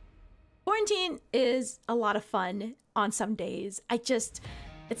 Quarantine is a lot of fun on some days. It's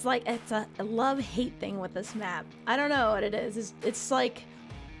like, it's a love-hate thing with this map. I don't know what it is. It's like,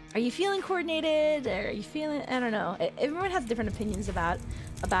 are you feeling coordinated? Or are you feeling, I don't know. Everyone has different opinions about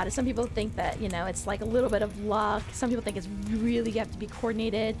it. Some people think that, you know, it's like a little bit of luck. Some people think it's really, you have to be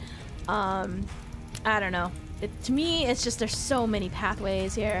coordinated. I don't know. To me, it's just, there's so many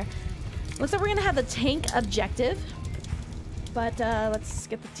pathways here. Looks like we're gonna have the tank objective. But let's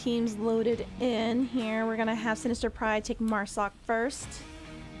get the teams loaded in here. We're gonna have Sinister Pride take Marsoc first.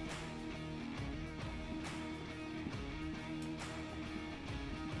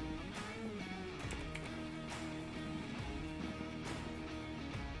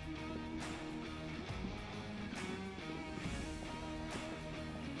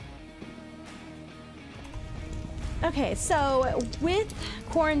 Okay, so with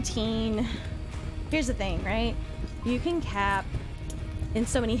Quarantine, here's the thing, right? You can cap in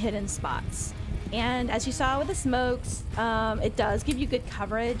so many hidden spots. And as you saw with the smokes, it does give you good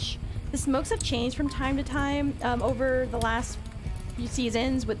coverage. The smokes have changed from time to time over the last few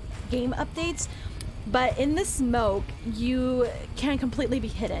seasons with game updates, but in the smoke, you can completely be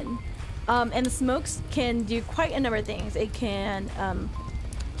hidden. And the smokes can do quite a number of things. It can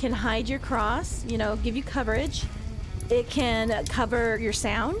hide your cross, you know, give you coverage. It can cover your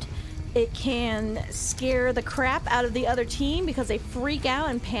sound. It can scare the crap out of the other team because they freak out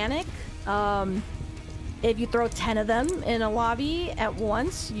and panic. If you throw 10 of them in a lobby at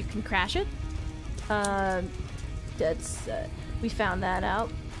once, you can crash it. We found that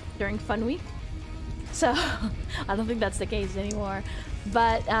out during Fun Week. So, I don't think that's the case anymore.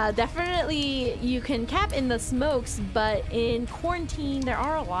 But definitely you can cap in the smokes, but in quarantine, there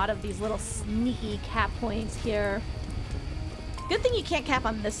are a lot of these little sneaky cap points here. Good thing you can't cap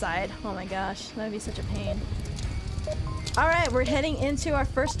on this side. Oh my gosh, that would be such a pain. All right, we're heading into our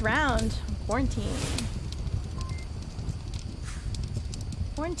first round. Quarantine.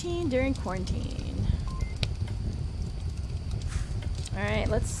 Quarantine during quarantine. All right,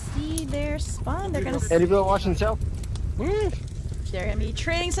 let's see their spawn. They're gonna. Anybody watching South? They're gonna be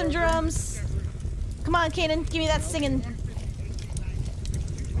trading some drums. Come on, Kanan, give me that singing.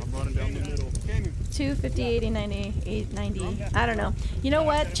 I'm running down the middle. 2, 50, 80, 90, 8, 90. I don't know. You know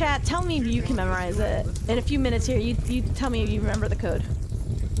what, chat? Tell me if you can memorize it. In a few minutes here, you tell me if you remember the code.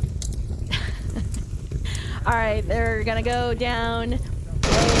 Alright, they're gonna go down.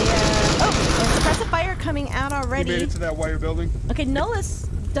 Oh, suppressive fire coming out already. You made it to that wire building. Okay, Nolus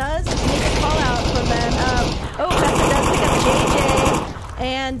does make a call out from them. Fester does pick up JJ.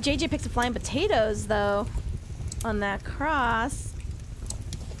 And JJ picks up flying potatoes, though, on that cross.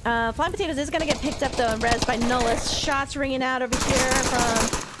 Flying potatoes is going to get picked up, though, and res by Nolus. Shots ringing out over here from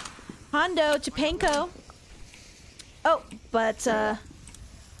Hondo to Panko. Oh, but,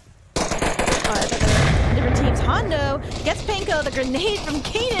 different teams. Hondo gets Panko. The grenade from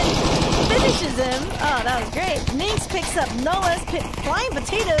Kanan finishes him. Oh, that was great. Nynx picks up Nolus. Flying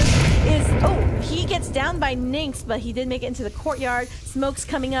potatoes is... Oh, he gets down by Nynx, but he did make it into the courtyard. Smoke's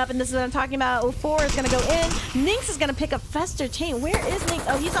coming up, and this is what I'm talking about. 04 is going to go in. Nynx is going to pick up Fester Chain. Where is Nynx?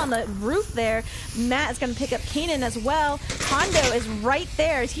 Oh, he's on the roof there. Matt is going to pick up Kanan as well. Hondo is right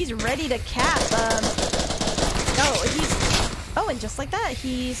there. He's ready to cap. Oh, and just like that,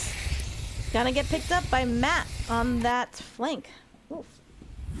 he's gonna get picked up by Matt on that flank. Ooh,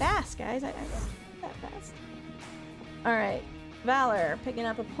 fast, guys. I that fast. All right, Valor picking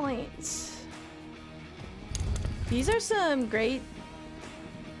up a point. These are some great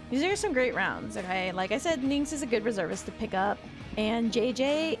rounds. Okay, like I said, Nynx is a good reservist to pick up, and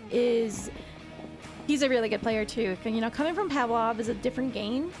JJ he's a really good player too. You know, coming from Pavlov is a different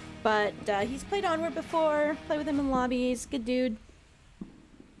game, but he's played Onward before. Played with him in lobbies. Good dude.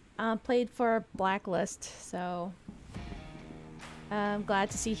 Played for Blacklist, so I'm glad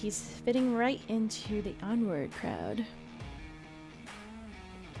to see he's fitting right into the Onward crowd.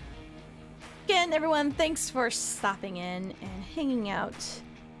 Again, everyone, thanks for stopping in and hanging out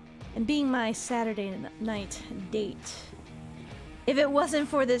and being my Saturday night date. If it wasn't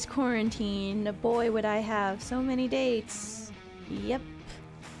for this quarantine, boy, would I have so many dates. Yep.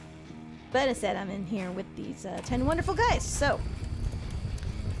 But instead, I'm in here with these 10 wonderful guys, so...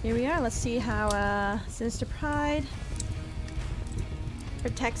 Here we are. Let's see how Sinister Pride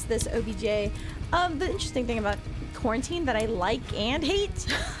protects this OBJ. The interesting thing about quarantine that I like and hate,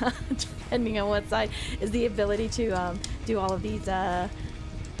 depending on what side, is the ability to do all of these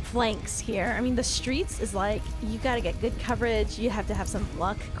flanks here. I mean, the streets is like, you gotta get good coverage. You have to have some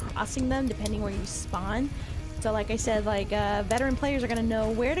luck crossing them depending where you spawn. So like I said, like veteran players are gonna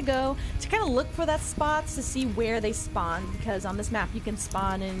know where to go to kind of look for that spots to see where they spawn, because on this map you can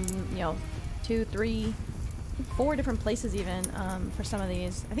spawn in, you know, 2, 3, 4 different places even for some of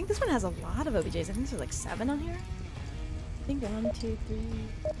these. I think this one has a lot of OBJs. I think there's like 7 on here. I think 1, 2, 3,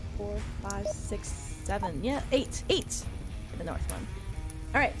 4, 5, 6, 7. Yeah, 8 for the north one.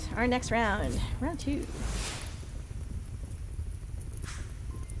 All right, our next round, round 2.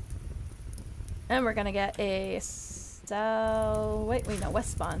 And we're gonna get a wait, no,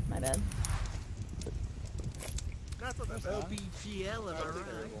 west spawn, my bad. LBGL, am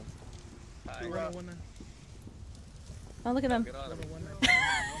I right? Oh, look at him.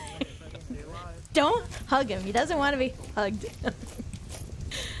 Don't hug him, he doesn't want to be hugged.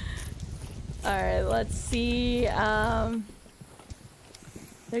 Alright, let's see. Their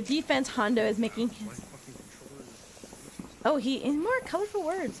defense, Hondo, is making his... Oh, in more colorful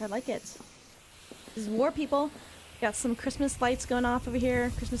words, I like it. This is War People. Got some Christmas lights going off over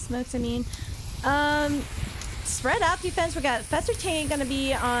here. Christmas smokes, I mean. spread out defense. We got Fester Tank gonna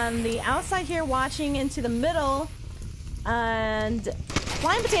be on the outside here, watching into the middle, and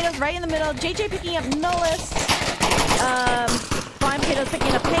Flying Potatoes right in the middle. JJ picking up Nullist. Flying Potatoes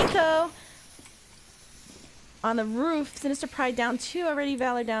picking up Panko. On the roof, Sinister Pride down 2 already.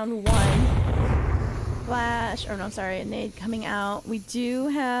 Valor down 1. Flash, or no, sorry, a nade coming out. We do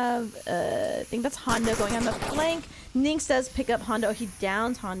have, I think that's Hondo going on the flank. Nynx does pick up Hondo. He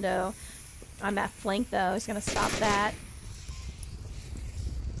downs Hondo on that flank, though. He's gonna stop that.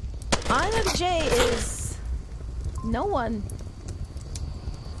 On OBJ is no one.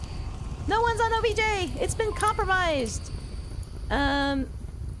 No one's on OBJ. It's been compromised.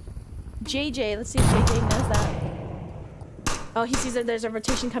 JJ, let's see if JJ knows that. Oh, he sees that there's a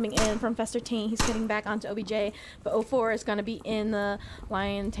rotation coming in from Fester Tank. He's getting back onto OBJ, but 04 is going to be in the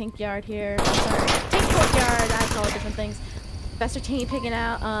Lion Tank Yard here. I'm sorry, Tank Courtyard. I call it different things. Fester Tank picking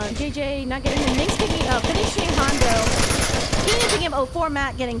out JJ, not getting him. Nynx picking up, finishing Hondo. Keenan picking up 04,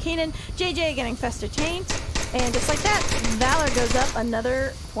 Matt getting Keenan. JJ getting Fester Tank. And just like that, Valor goes up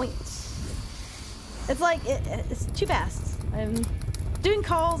another point. It's like, it's too fast. I'm doing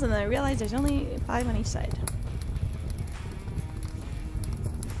calls and then I realize there's only 5 on each side.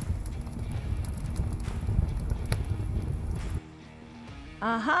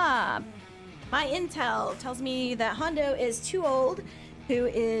 Aha! My intel tells me that Hondo is too old, who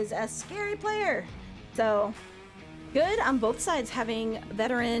is a scary player. So, good on both sides having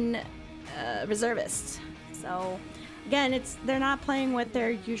veteran reservists. So, again, they're not playing with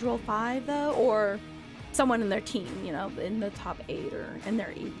their usual 5 though, or someone in their team, you know, in the top 8 or in their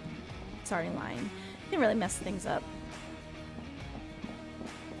 8 starting line. Can really mess things up.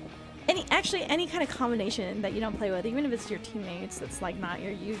 Any kind of combination that you don't play with, even if it's your teammates, that's like not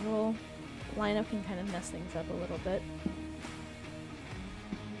your usual lineup, can kind of mess things up a little bit.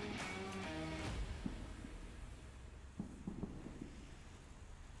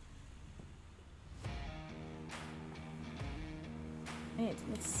 Alright,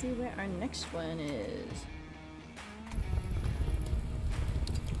 let's see where our next one is.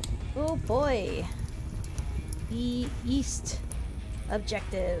 Oh boy! The East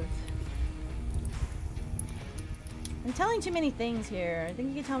objective. I'm telling too many things here. I think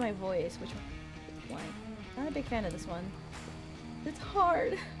you can tell my voice which one. Not a big fan of this one. It's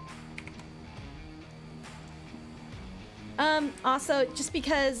hard. Also, just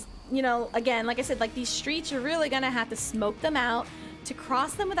because, you know, again, like I said, like these streets, you're really gonna have to smoke them out. To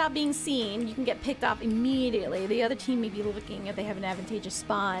cross them without being seen, you can get picked off immediately. The other team may be looking if they have an advantageous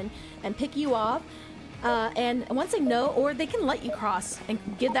spawn and pick you off. And once they know, or they can let you cross and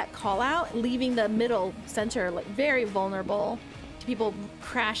give that call out, leaving the middle center like very vulnerable to people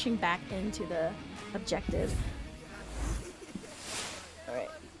crashing back into the objective. Alright,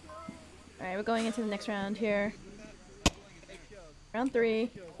 we're going into the next round here. Round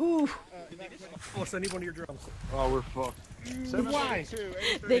 3. Ooh! Alex, I need one of your drums. Oh, we're fucked. Why?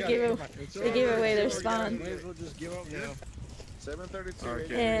 They gave away their spawn. May as well just give up now. 732.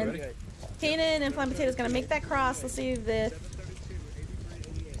 Okay. And Kanan and Flying Potato's gonna make that cross. Let's see if the...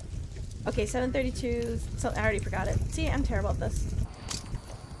 Okay, 732. So I already forgot it. See, I'm terrible at this.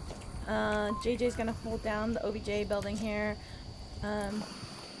 JJ's gonna hold down the OBJ building here.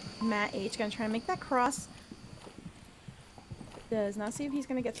 Matt H gonna try and make that cross. Does not see if he's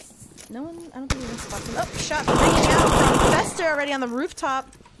gonna get... No one... I don't think he's gonna spot him. Oh, shot ringing out from Fester already on the rooftop.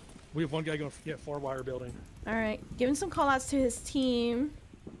 We have one guy going, yeah, 4-wire building. Alright, giving some callouts to his team.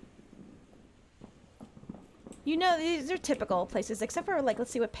 You know, these are typical places, except for, like,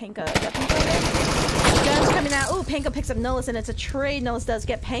 let's see what Panko... Is that Panko there? Guns coming out. Ooh, Panko picks up Nullist, and it's a trade. Nullist does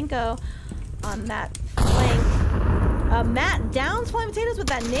get Panko on that flank. Matt downs Flying Potatoes with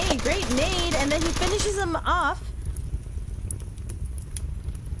that nade. Great nade, and then he finishes him off.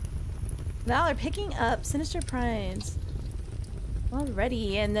 Valor picking up Sinister Primes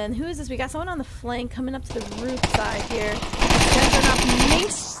already, and then who is this? We got someone on the flank coming up to the roof side here.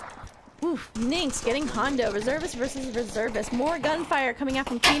 Nynx. Oof, Nynx getting Hondo. Reservist versus reservist. More gunfire coming out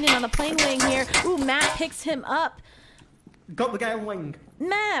from Keenan on the plane wing here. Ooh, Matt picks him up. Got the guy on wing.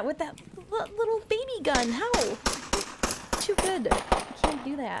 Matt with that little baby gun. How? Too good. I can't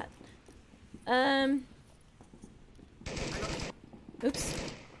do that. Oops.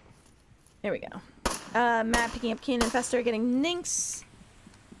 There we go. Matt picking up Keenan and Fester, getting Nynx.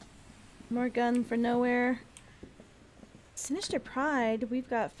 More gun for nowhere. Sinister Pride, we've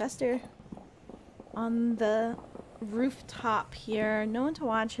got Fester on the rooftop here. No one to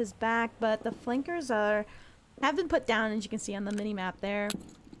watch his back, but the flankers have been put down, as you can see on the mini map there.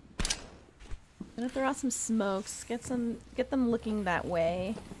 Gonna throw out some smokes, get them looking that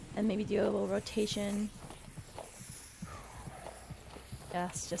way, and maybe do a little rotation.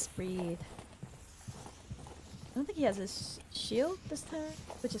 Yes, just breathe. I don't think he has his shield this time,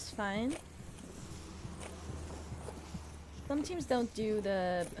 which is fine. Some teams don't do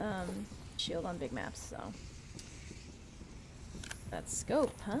the shield on big maps, so. That's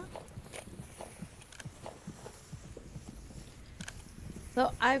scope, huh?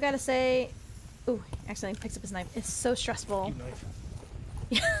 So I've got to say, ooh, accidentally picks up his knife. It's so stressful. Knife.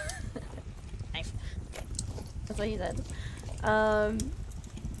 Knife. That's what he said.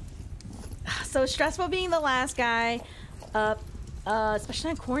 So stressful being the last guy up,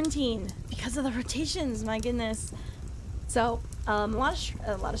 especially on quarantine because of the rotations. My goodness. So a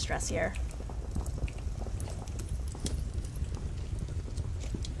lot of stress here.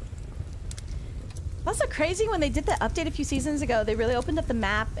 Also crazy when they did the update a few seasons ago. They really opened up the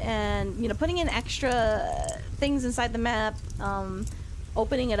map and, you know, putting in extra things inside the map,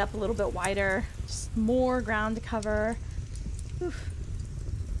 opening it up a little bit wider, just more ground to cover. Oof.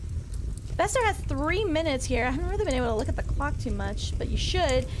 Fester has 3 minutes here. I haven't really been able to look at the clock too much, but you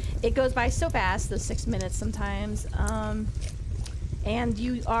should. It goes by so fast, those 6 minutes sometimes. And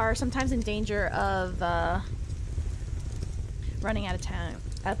you are sometimes in danger of running out of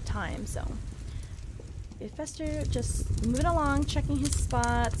time, so. Fester just moving along, checking his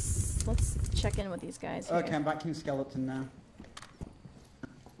spots. Let's check in with these guys here. Okay, I'm back in skeleton now.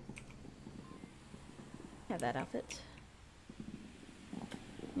 Have that outfit.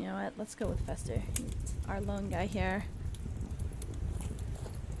 You know what? Let's go with Fester. He's our lone guy here.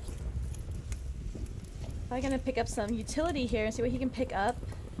 Probably gonna pick up some utility here and see what he can pick up.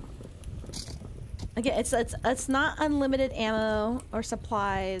 Again, it's not unlimited ammo or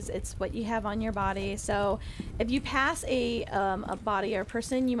supplies. It's what you have on your body. So, if you pass a body or a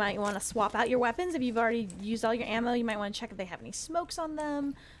person, you might want to swap out your weapons. If you've already used all your ammo, you might want to check if they have any smokes on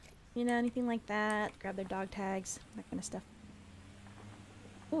them. You know, anything like that. Grab their dog tags, that kind of stuff.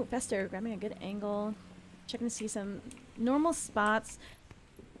 Ooh, Fester grabbing a good angle. Checking to see some normal spots.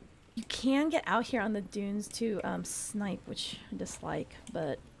 You can get out here on the dunes to snipe, which I dislike,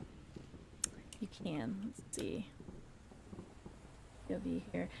 but you can. Let's see. POV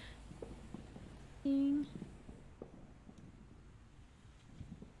here.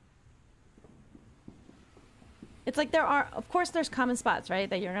 It's like there are, of course, there's common spots, right,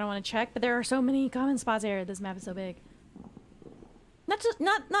 that you're gonna want to check, but there are so many common spots here. This map is so big.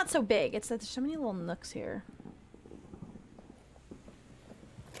 Not so big. It's that there's so many little nooks here.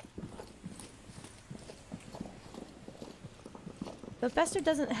 But Fester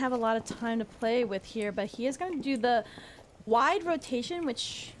doesn't have a lot of time to play with here, but he is going to do the wide rotation,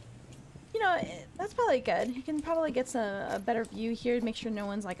 which, you know, that's probably good. He can probably get a better view here to make sure no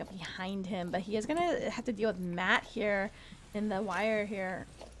one's like up behind him. But he is going to have to deal with Matt here in the wire here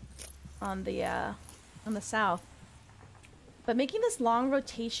on the south. But making this long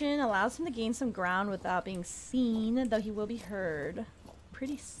rotation allows him to gain some ground without being seen, though he will be heard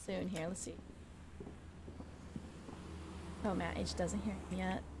pretty soon here. Let's see. Oh, Matt H doesn't hear him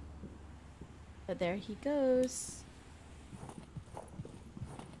yet. But there he goes.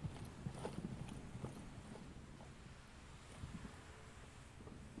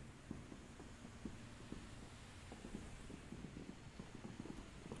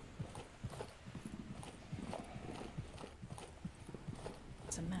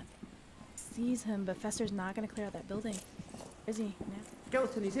 So Matt sees him, but Fester's not going to clear out that building. Is he, Matt?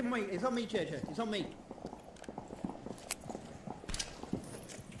 Skeleton, he's in me. It's on me, JJ. It's on me.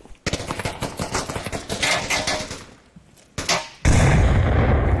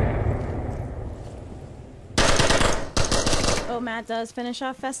 Oh, Matt does finish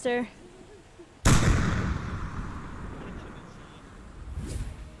off Fester.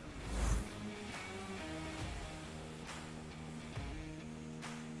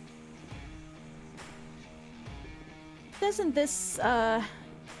 Doesn't this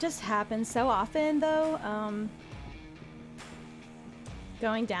just happen so often though?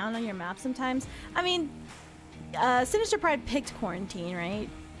 Going down on your map sometimes. I mean, Sinister Pride picked quarantine, right?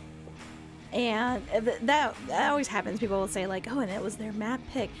 And that always happens. People will say like, oh, and it was their map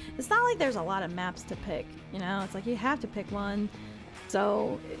pick. It's not like there's a lot of maps to pick, you know? It's like you have to pick one.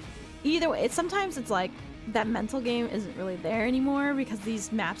 So either way, sometimes it's like that mental game isn't really there anymore because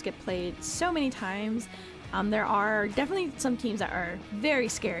these maps get played so many times. There are definitely some teams that are very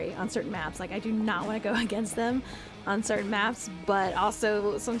scary on certain maps. Like I do not want to go against them on certain maps, but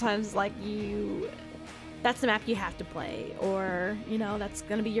also sometimes like that's the map you have to play, or you know, that's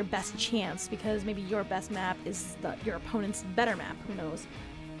gonna be your best chance because maybe your best map is your opponent's better map. Who knows?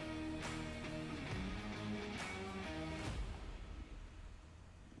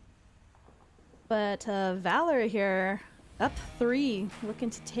 But Valor here up 3, looking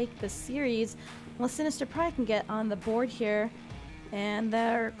to take the series. Well, Sinister probably can get on the board here, and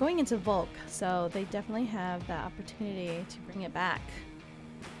they're going into Volk, so they definitely have that opportunity to bring it back.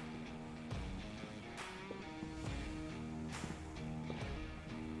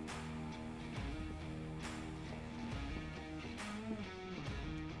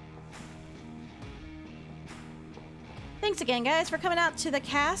 Thanks again, guys, for coming out to the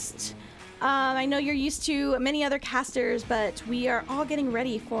cast. I know you're used to many other casters, but we are all getting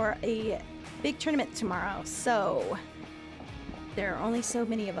ready for a big tournament tomorrow, so there are only so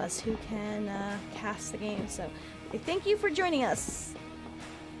many of us who can cast the game. So thank you for joining us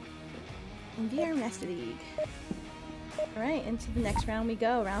in VR Master League. All right, into the next round we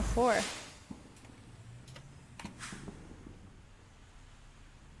go, round 4.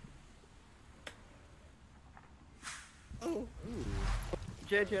 Oh.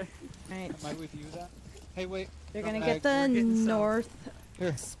 JJ. Right. Am I with you that? Hey, wait. They're gonna No, get the we're getting south. north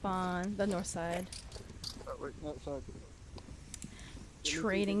Here. spawn, the north side. Wait, no, sorry.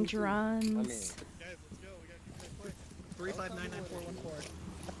 Trading drones. I mean, Guys, let's go. We gotta keep that quick. 3599414.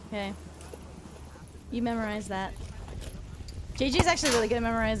 Okay. You memorize that. JJ's actually really good at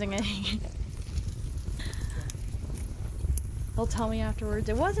memorizing it. He'll tell me afterwards,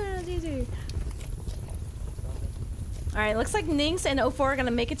 it wasn't as easy. Alright, looks like Nynx and 04 are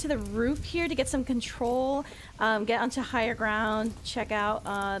gonna make it to the roof here to get some control, get onto higher ground, check out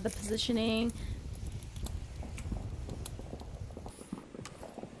the positioning.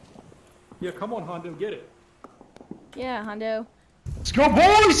 Yeah, come on, Hondo, get it. Yeah, Hondo. Let's go,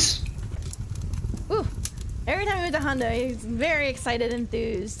 boys! Ooh. Every time we move to Hondo, he's very excited and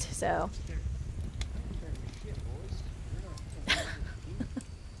enthused, so.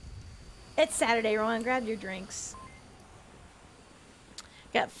 It's Saturday, everyone. Grab your drinks.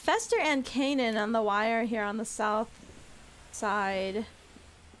 Got Fester and Kanan on the wire here on the south side.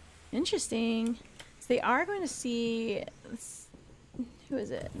 Interesting. So they are going to see... Who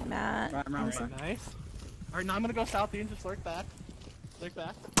is it? Matt? Right. Nice. Alright, now I'm gonna go south and just lurk back. Lurk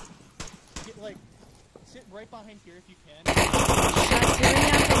back. Get, like, sit right behind here if you can. Shots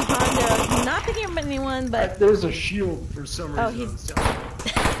coming out from Hondo. Not picking up anyone, but... There's a shield for some reason. Oh, he's...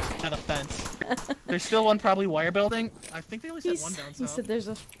 At a fence. There's still one probably wire building. I think they only said one down He south. said there's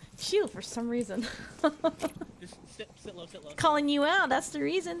a shield for some reason. Just sit low, sit low. Calling you out, that's the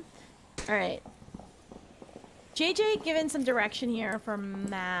reason. Alright. JJ giving some direction here for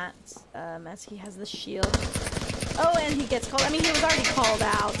Matt, as he has the shield. Oh, and he gets called. I mean, he was already called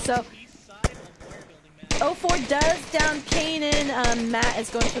out, so... East side of wire building, Matt. 04 does down Kanan. Matt is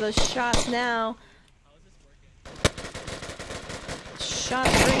going for those shots now. How is this working?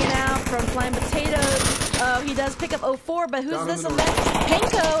 Shots ringing out from Flying Potatoes. Oh, he does pick up 04, but who's this on that?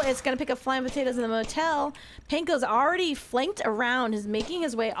 Panko is going to pick up Flying Potatoes in the motel. Panko's already flanked around, is making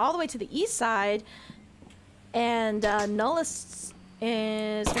his way all the way to the east side. And Nullus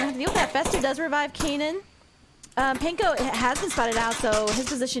is going to have to deal with that. Fester does revive Kanan. Panko has been spotted out, so his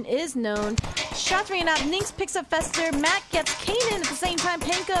position is known. Shots ringing out. Nynx picks up Fester. Matt gets Kanan at the same time.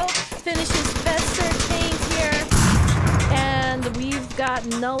 Panko finishes Fester. Kane's here. And we've got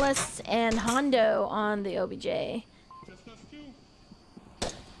Nullus and Hondo on the OBJ.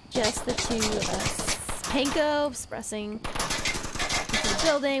 Just the two of us. Panko expressing into the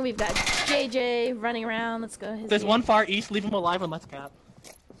building. We've got JJ running around. Let's go. There's one far east. Leave him alive and let's cap.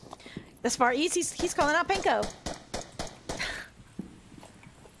 This far east, he's calling out Panko.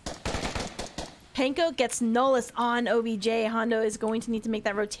 Panko gets Nullus on OBJ. Hondo is going to need to make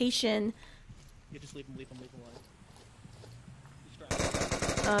that rotation. You just leave him alive.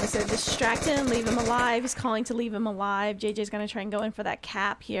 So distract him, leave him alive. He's calling to leave him alive. JJ's gonna try and go in for that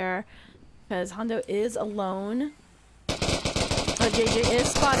cap here because Hondo is alone. Oh, JJ is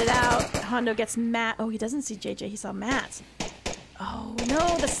spotted out. Hondo gets Matt. Oh, he doesn't see JJ. He saw Matt. Oh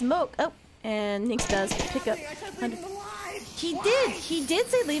no, the smoke. Oh, and Nynx does pick up. Hondo. He did. He did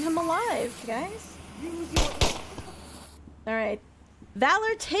say leave him alive, guys. All right.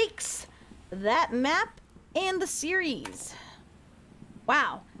 Valor takes that map and the series.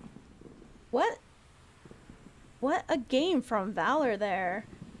 Wow. What a game from Valor there.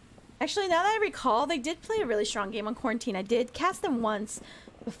 Actually, now that I recall, they did play a really strong game on Quarantine. I did cast them once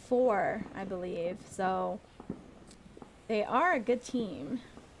before, I believe. So, they are a good team.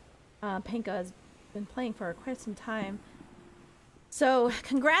 Panko has been playing for quite some time. So,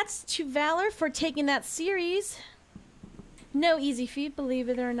 congrats to Valor for taking that series. No easy feat, believe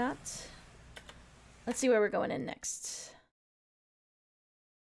it or not. Let's see where we're going in next.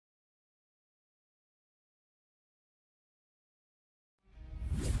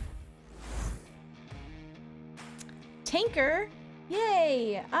 Tanker.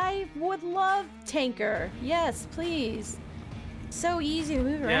 Yay! I would love Tanker. Yes, please. So easy to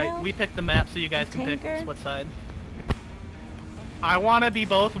move around. Yeah, we picked the map so you guys can Tanker. pick what side. I want to be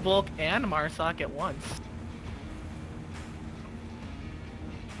both Volk and Marsoc at once.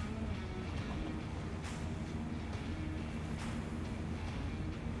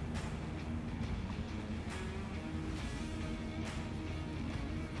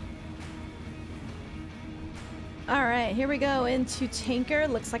 Alright, here we go into Tanker.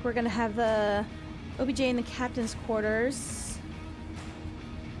 Looks like we're gonna have the OBJ in the captain's quarters.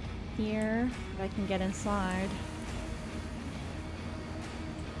 Here, if I can get inside.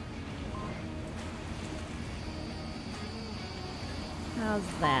 How's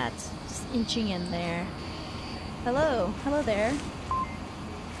that? Just inching in there. Hello, hello there.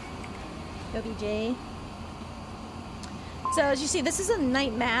 OBJ. So as you see, this is a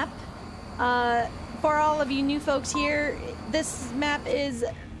night map. For all of you new folks here, this map is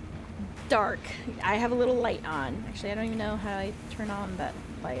dark. I have a little light on. Actually, I don't even know how I turn on that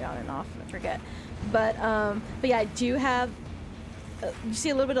light on and off. I forget. But yeah, I do have. You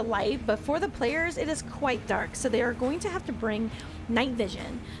see a little bit of light, but for the players, it is quite dark. So they are going to have to bring night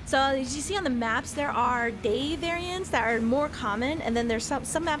vision. So as you see on the maps, there are day variants that are more common, and then there's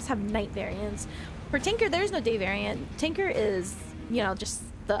some maps have night variants. For Tinker, there's no day variant. Tinker is, you know, just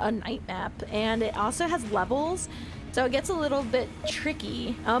a night map, and it also has levels, so it gets a little bit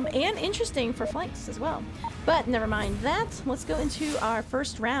tricky and interesting for flanks as well. But never mind that. Let's go into our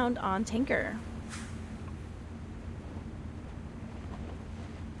first round on Tinker.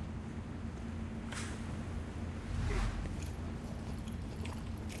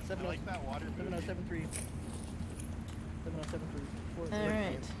 I like that water. 7073. 7073. All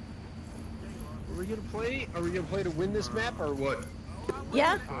right. Are we gonna play? Are we gonna play to win this map or what?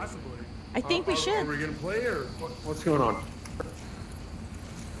 Yeah, Possibly. I think we should. Are we gonna play or what's going on?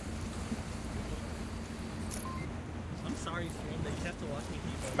 I'm sorry, stream, that you have to watch me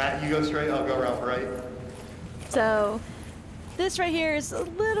keep. Matt, you go straight, I'll go around right. So this right here is a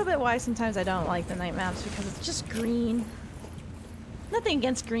little bit why sometimes I don't like the night maps, because it's just green. Nothing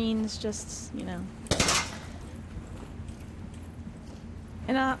against green, it's just, you know.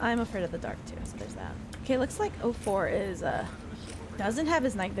 And I'm afraid of the dark too, so there's that. Okay, looks like 04 is doesn't have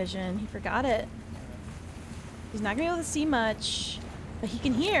his night vision. He forgot it. He's not gonna be able to see much, but he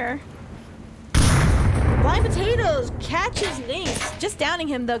can hear. Blind Potatoes catches Lynx. Just downing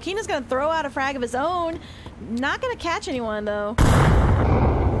him though. Keena's gonna throw out a frag of his own. Not gonna catch anyone though.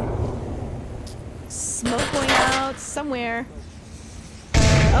 Smoke going out somewhere.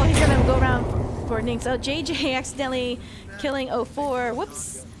 Oh, he's gonna go around for Nynx. Oh, JJ accidentally killing 04.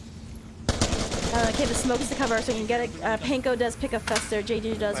 Whoops. Okay, the smoke is the cover, so you can get it. Panko does pick up Fester.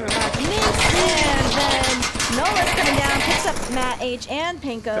 JJ does revive Nynx, and then Nola's coming down, picks up Matt H and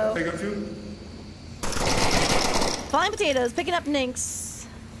Panko. Pick up two. Blind Potatoes picking up Nynx,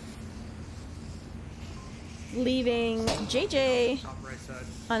 leaving JJ Top right side.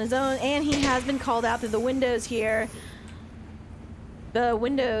 on his own, and he has been called out through the windows here. The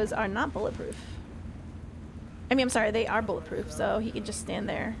windows are not bulletproof. I mean, I'm sorry, they are bulletproof, so he can just stand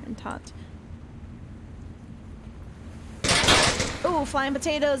there and taunt. Ooh, Flying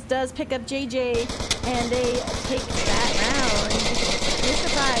Potatoes does pick up JJ, and they take that round. Mr.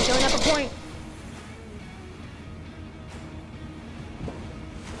 Fry going up a point.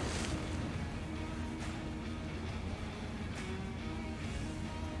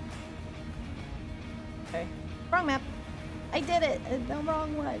 Okay, wrong map. I did it. The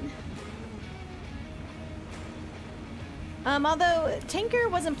wrong one. Although Tinker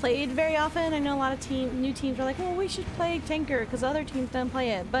wasn't played very often, I know a lot of new teams are like, well, we should play Tinker because other teams don't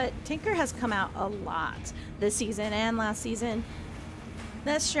play it. But Tinker has come out a lot this season and last season.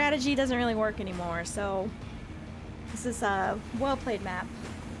 That strategy doesn't really work anymore, so this is a well-played map.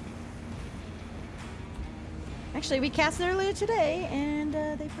 Actually, we cast it earlier today, and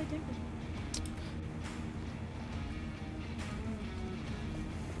they played Tinker.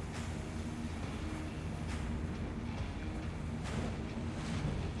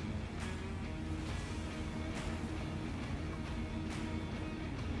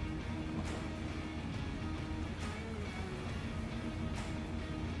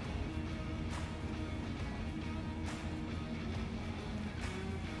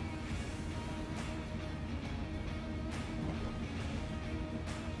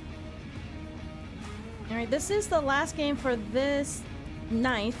 Alright, this is the last game for this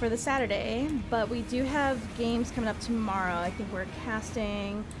night, for the Saturday, but we do have games coming up tomorrow. I think we're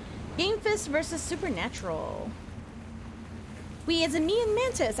casting Game Fist versus Supernatural. We as in me and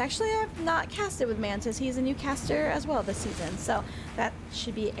Mantis. Actually, I've not casted with Mantis. He's a new caster as well this season, so that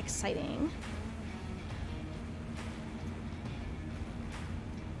should be exciting.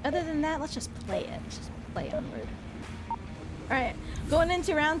 Other than that, let's just play it. Let's just play Onward. Alright, going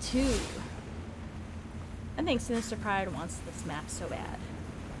into round 2. I think Sinister Pride wants this map so bad.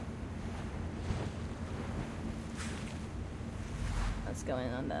 Let's go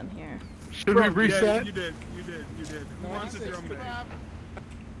in on them here. Should we reset? Yeah, you did. Who wants a drum mag?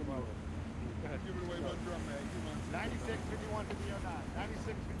 Come on. Go ahead. Give it away about drum mag. Who wants 96, 51, 59.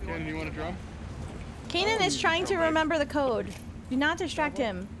 96, 51. Ken, you want a drum? Kanan is trying to remember the code. Do not distract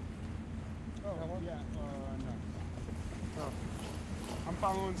him. Oh, yeah. No. Oh. I'm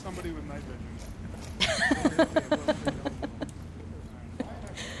following somebody with night vision.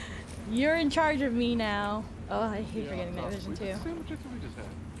 You're in charge of me now. Oh, I hate forgetting night vision too.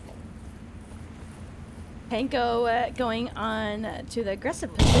 Panko going on to the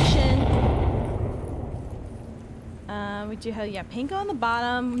aggressive position. We do have, yeah, Panko on the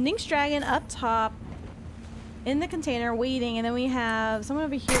bottom, Nynx Dragon up top in the container waiting, and then we have someone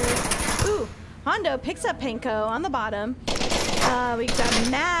over here. Ooh, Hondo picks up Panko on the bottom. We got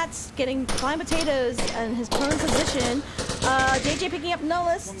Matt getting flying potatoes in his prone position. JJ picking up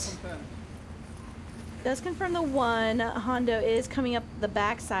Nullist. Does confirm the 1. Hondo is coming up the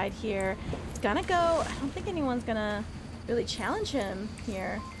backside here. It's gonna go. I don't think anyone's gonna really challenge him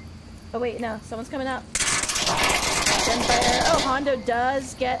here. Oh wait, no, someone's coming up. Gunfire. Oh, Hondo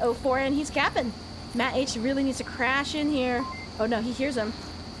does get 04 and he's capping. Matt H really needs to crash in here. Oh no, he hears him.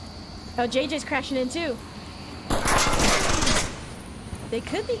 Oh, JJ's crashing in too. They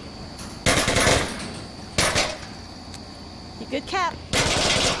could be. Good cap.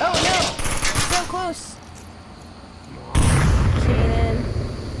 Oh no! So close. Kanan.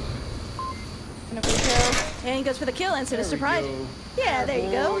 Gonna for the kill. And he goes for the kill and Sinister Pride. Yeah, there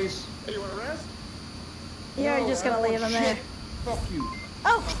you go. Hey, you want to rest? You're just gonna leave him there. Fuck you.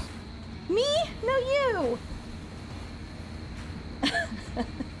 Oh! Me? No, you!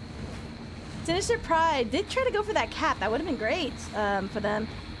 Sinister Pride did try to go for that cap. That would have been great for them.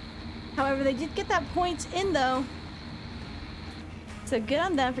 However, they did get that point in though. So good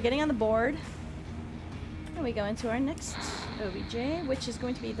on them for getting on the board. And we go into our next OBJ, which is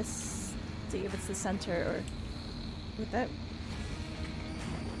going to be this. See if it's the center or with that.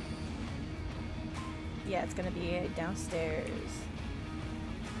 Yeah, it's gonna be downstairs.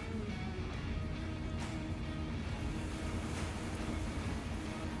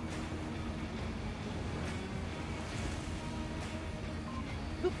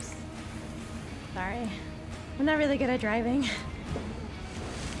 Oops. Sorry. I'm not really good at driving.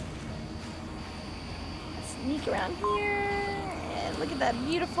 Sneak around here and look at that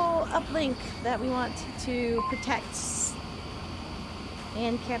beautiful uplink that we want to protect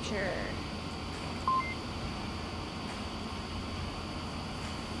and capture.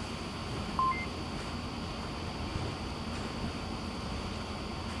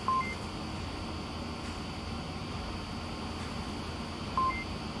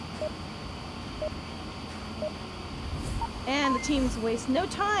 And the teams waste no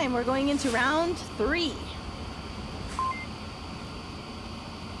time. We're going into round 3.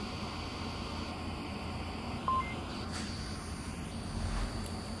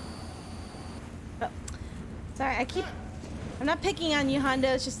 Sorry, I'm not picking on you, Hondo.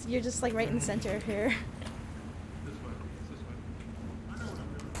 It's just, you're just like right in the center here.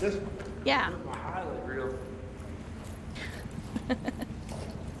 This Yeah. my highlight reel.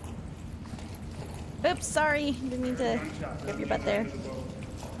 Oops, sorry. Didn't mean to grip your butt there.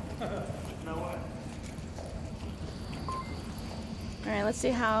 Alright, let's see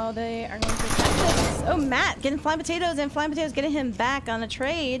how they are going to attack this. Oh, Matt getting flying potatoes, and flying potatoes getting him back on a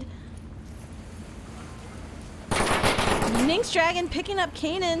trade. Nynx Dragon picking up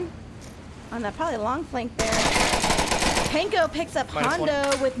Kanan on that probably long flank there. Panko picks up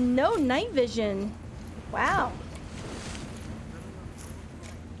Hondo with no night vision. Wow.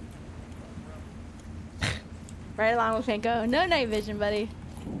 Right along with Panko. No night vision, buddy.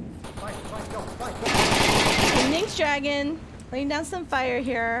 And Nynx Dragon laying down some fire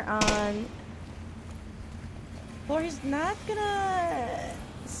here on floor. He's not gonna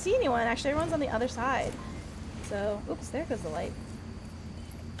see anyone. Actually, everyone's on the other side. So, oops, there goes the light.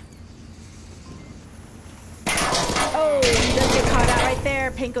 Oh, he does get caught out right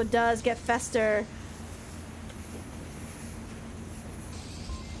there. Panko does get Fester.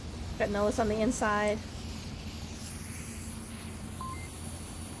 Got Nullist on the inside.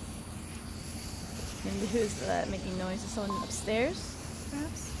 And who's making noise? Is someone upstairs,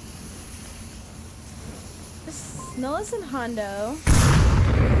 perhaps? This Nullis and Hondo.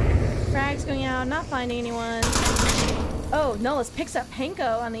 Frag's going out, not finding anyone. Oh, Nullis picks up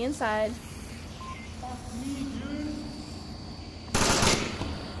Panko on the inside.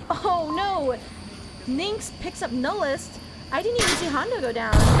 Oh no! Nynx picks up Nullis. I didn't even see Hondo go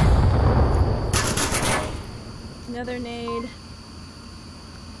down. Another nade.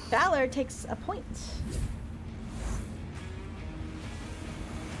 Valor takes a point.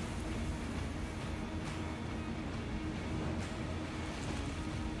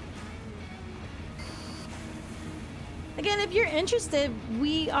 Again, if you're interested,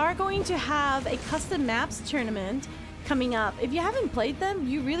 we are going to have a custom maps tournament coming up. If you haven't played them,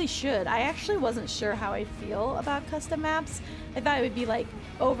 you really should. I actually wasn't sure how I feel about custom maps. I thought it would be like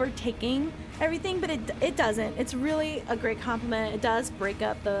overtaking everything, but it doesn't. It's really a great compliment. It does break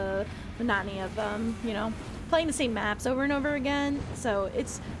up the monotony of you know, playing the same maps over and over again. So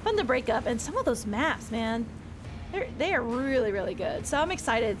it's fun to break up, and some of those maps, man, they are really, really good. So I'm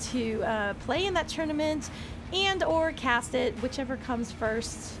excited to play in that tournament and or cast it, whichever comes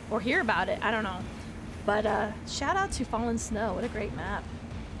first, or hear about it. I don't know. But shout out to Fallen Snow. What a great map.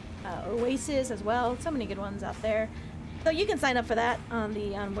 Oasis as well. So many good ones out there. So you can sign up for that on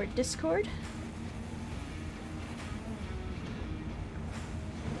the Onward Discord.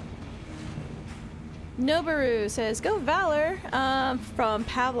 Noboru says, "Go Valor!" From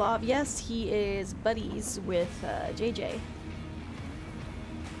Pavlov. Yes, he is buddies with JJ.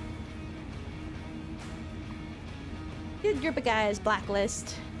 Good group of guys.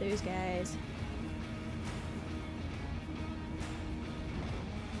 Blacklist. Those guys.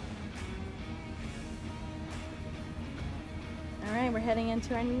 Alright, we're heading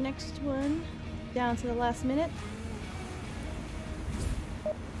into our next one. Down to the last minute.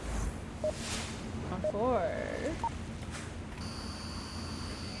 On forward.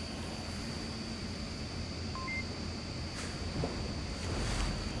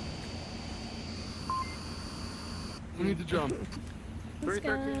 We need to jump. Let's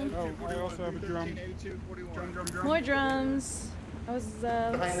go. Oh, I also have a drum. Drum. More drums. I was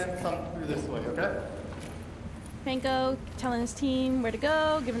Behind them, come through this way, okay? Panko telling his team where to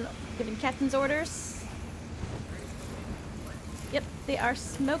go, giving captain's orders. Yep, they are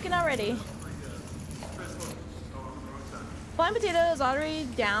smoking already. Flying Potato is already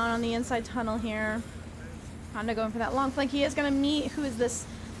down on the inside tunnel here. Honda going for that long flank. He is going to meet, who is this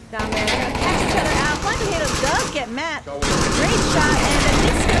down there? They're going to catch each other out. Flying Potato does get Matt. Great shot, and then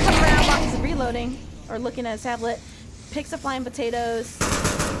Nick's going to come around while he's reloading, or looking at his tablet. Picks up Flying Potatoes.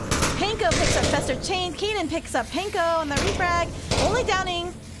 Panko picks up Fester Chain. Kaden picks up Panko on the refrag. Only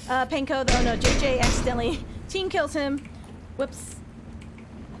downing Panko. Oh no, JJ accidentally team kills him. Whoops.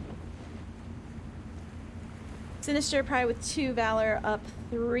 Sinister probably with 2, Valor up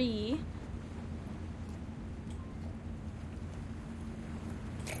 3.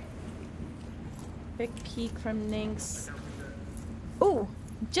 Big peek from Nynx. Ooh.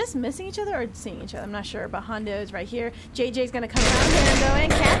 Just missing each other or seeing each other? I'm not sure, but Hondo is right here. JJ's gonna come around here and go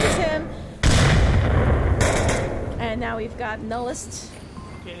and catches him. And now we've got Nullist.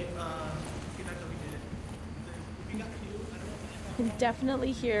 Okay, we got Q. Can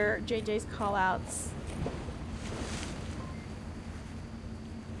definitely hear JJ's call outs.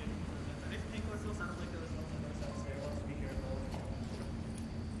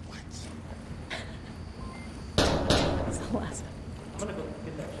 That's the last one. I'm gonna go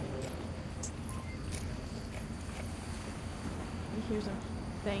get that shield. He hears him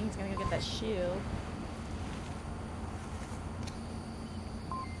saying he's gonna go get that shield.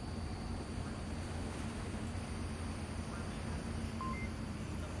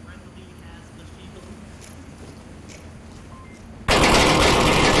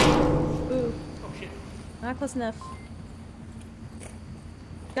 Ooh. Not close enough.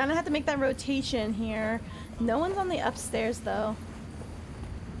 Gonna have to make that rotation here. No one's on the upstairs though.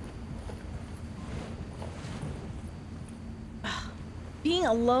 Being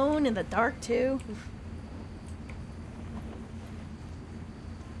alone in the dark too. Oof.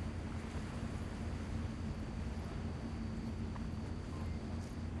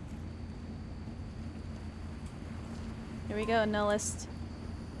 Here we go, Nullist.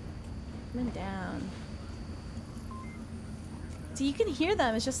 Coming down. So you can hear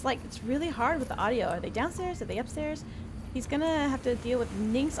them. It's just like, it's really hard with the audio. Are they downstairs? Are they upstairs? He's gonna have to deal with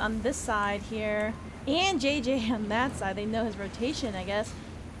Nynx on this side here. And JJ on that side. They know his rotation, I guess.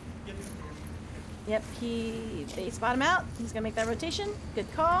 Yep, they spot him out. He's gonna make that rotation.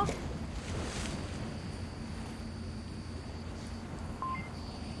 Good call.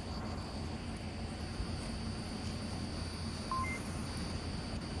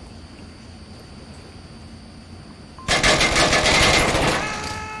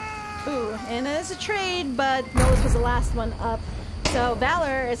 And it's a trade, but Noah's was the last one up. So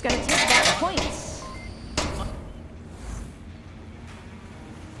Valor is going to take that points.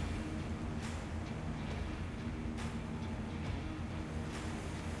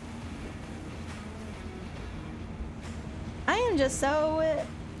 I am just so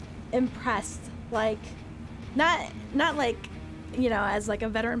impressed. Like, not like, you know, as like a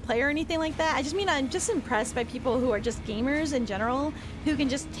veteran player or anything like that. I just mean I'm just impressed by people who are just gamers in general who can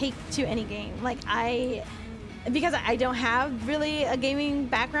just take to any game. Like because I don't have really a gaming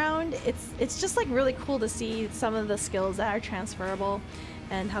background, it's just like really cool to see some of the skills that are transferable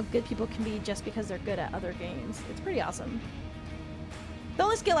and how good people can be just because they're good at other games. It's pretty awesome. The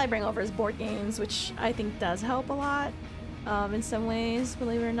only skill I bring over is board games, which I think does help a lot in some ways,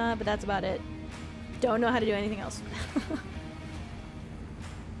 believe it or not, but that's about it. Don't know how to do anything else.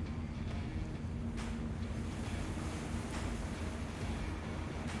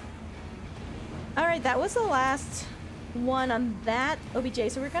 Alright, that was the last one on that OBJ.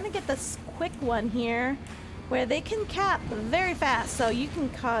 So we're going to get this quick one here where they can cap very fast. So you can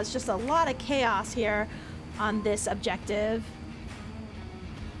cause just a lot of chaos here on this objective.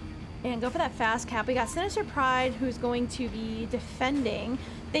 And go for that fast cap. We got Sinister Pride, who's going to be defending.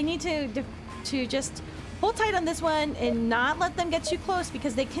 They need to just hold tight on this one and not let them get too close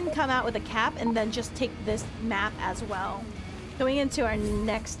because they can come out with a cap and then just take this map as well. Going into our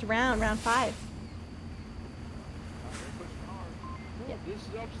next round, round 5. This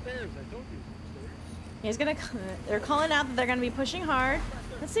is upstairs. I told you it's upstairs. He's gonna. They're calling out that they're gonna be pushing hard.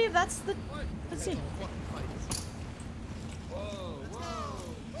 Let's see if that's the. Let's see.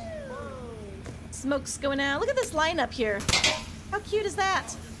 Smoke's going out. Look at this lineup here. How cute is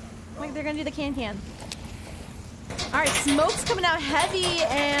that? Like they're gonna do the can-can. All right, Smoke's coming out heavy,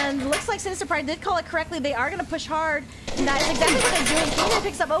 and looks like Sinister Pride did call it correctly. They are gonna push hard, and that is exactly what they're doing. Kingman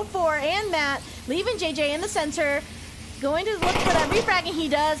picks up 04 and Matt, leaving JJ in the center. Going to look for that refrag, and he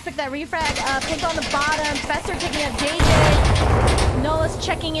does pick that refrag up. Pink on the bottom. Fester picking up JJ. Nola's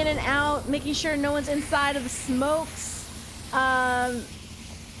checking in and out, making sure no one's inside of the smokes. Got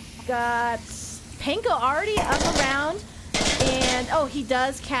Panko already up around. And, oh, he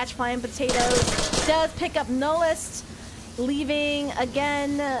does catch flying potatoes. Does pick up Nullist. Leaving,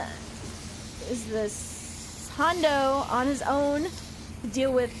 again, is this Hondo on his own to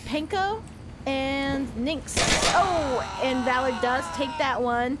deal with Panko and Nynx. Oh, and Valor does take that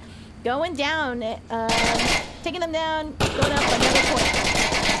one. Going down, taking them down, going up another point.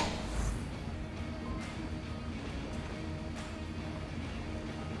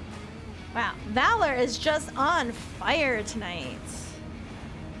 Wow, Valor is just on fire tonight.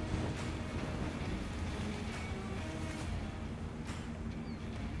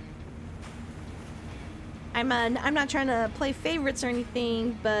 I'm not trying to play favorites or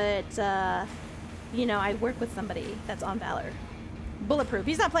anything, but you know, I work with somebody that's on Valor. Bulletproof.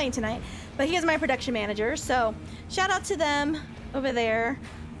 He's not playing tonight, but he is my production manager. So shout out to them over there.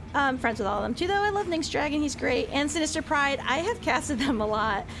 I'm friends with all of them too, though. I love Nynx Dragon. He's great. And Sinister Pride. I have casted them a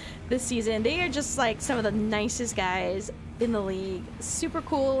lot this season. They are just like some of the nicest guys in the league. Super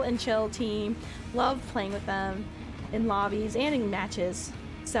cool and chill team. Love playing with them in lobbies and in matches.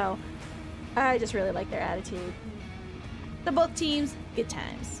 So I just really like their attitude. So both teams, good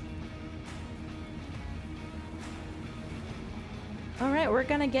times. All right, we're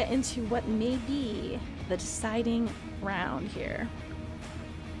gonna get into what may be the deciding round here.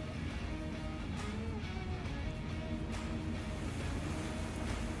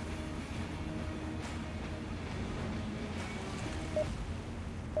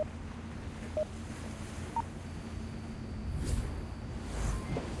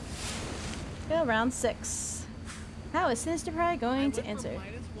 Go round 6. How is Sinister Pride going to answer?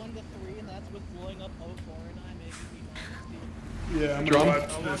 -1 to 3, and that's with blowing up 04, and I make Yeah, I'm Drum. gonna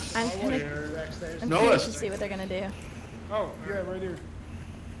watch this. I'm No curious list. to see what they're gonna do. Oh, yeah, right here.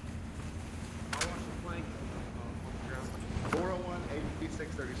 401,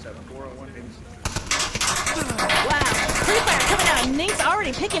 86, 37. 401, 86. Wow, Free Fire coming out. Nynx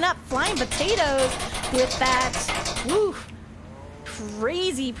already picking up flying potatoes with that. Woo,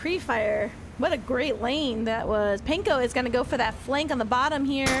 crazy pre-fire. What a great lane that was. Panko is going to go for that flank on the bottom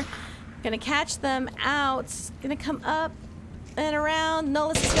here. Going to catch them out. Going to come up and around.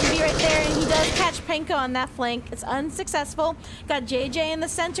 Nullus is going to be right there, and he does catch Panko on that flank. It's unsuccessful. Got JJ in the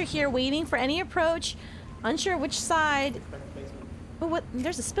center here waiting for any approach. Unsure which side. Oh, what?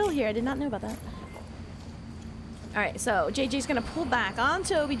 There's a spill here. I did not know about that. All right, so JJ's going to pull back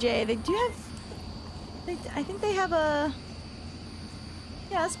onto OBJ. They do have... I think they have a...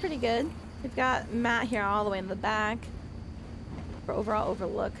 Yeah, that's pretty good. They've got Matt here all the way in the back for overall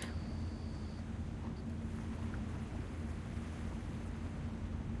overlook.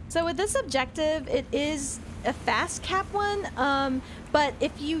 So with this objective, it is a fast cap one, but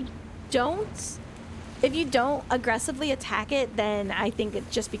if you don't aggressively attack it, then I think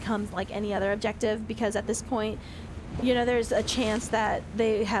it just becomes like any other objective, because at this point, you know, there's a chance that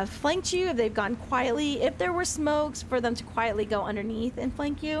they have flanked you if they've gone quietly. If there were smokes, for them to quietly go underneath and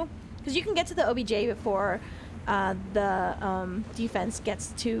flank you, because you can get to the OBJ before the defense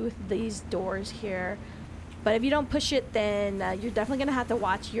gets to these doors here. But if you don't push it, then you're definitely going to have to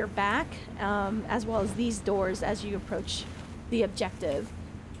watch your back, as well as these doors as you approach the objective.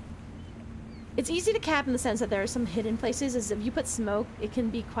 It's easy to cap in the sense that there are some hidden places, as if you put smoke, it can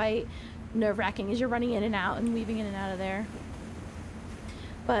be quite nerve-wracking as you're running in and out and weaving in and out of there.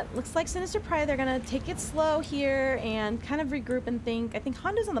 But looks like Sinister Pride, they're going to take it slow here and kind of regroup and think. I think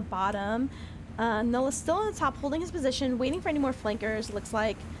Honda's on the bottom. Nulla's still on the top, holding his position, waiting for any more flankers, looks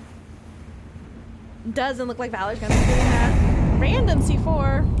like. Doesn't look like Valor's going to be doing that. Random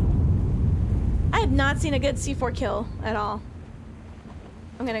C4. I have not seen a good C4 kill at all.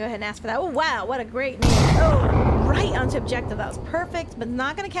 I'm going to go ahead and ask for that. Oh, wow, what a great name. Oh, right onto objective. That was perfect, but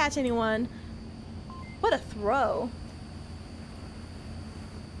not going to catch anyone. What a throw.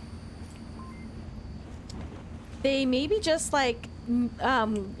 They maybe just like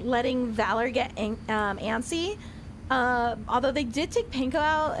letting Valor get antsy. Although they did take Panko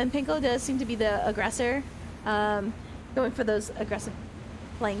out, and Panko does seem to be the aggressor, going for those aggressive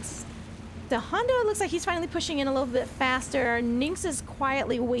flanks. The Honda looks like he's finally pushing in a little bit faster. Nynx is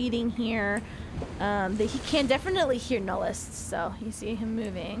quietly waiting here. He can definitely hear Nullists, so you see him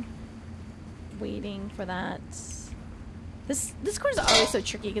moving, waiting for that. This course is always so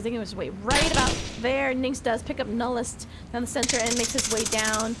tricky because they can just wait right about there. Nynx does pick up Nullist down the center and makes his way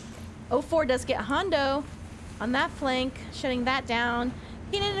down. 04 does get Hondo on that flank, shutting that down.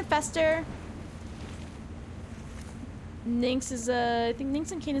 Kanan and Fester. Nynx is, I think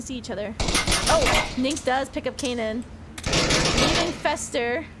Nynx and Kanan see each other. Oh, Nynx does pick up Kanan. Leaving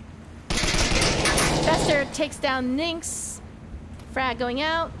Fester. Fester takes down Nynx. Frag going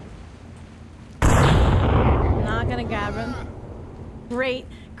out. Not gonna grab him. Great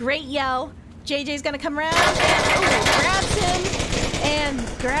yell. JJ's gonna come around and grabs him and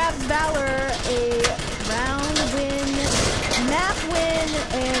grabs Valor a round win, map win,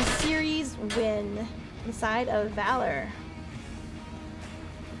 and series win inside of Valor.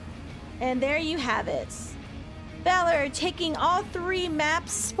 And there you have it. Valor taking all 3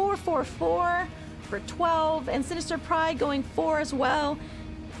 maps, 4-4-4 for 12, and Sinister Pride going 4 as well.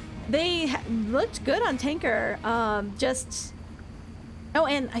 They looked good on Tanker. Oh,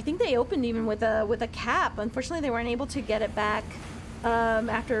 and I think they opened even with a cap. Unfortunately, they weren't able to get it back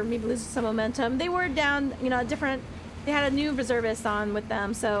after maybe losing some momentum. They were down, you know, they had a new reservist on with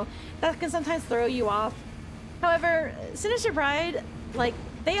them, so that can sometimes throw you off. However, Sinister Pride, like,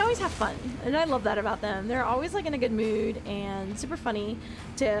 they always have fun, and I love that about them. They're always like in a good mood and super funny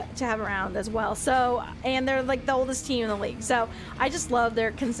to have around as well. So, and they're like the oldest team in the league, so I just love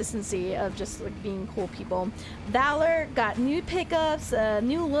their consistency of just like being cool people. Valor got new pickups, a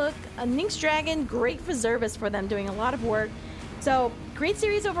new look, a Nynx Dragon, great reservist for them, doing a lot of work. So great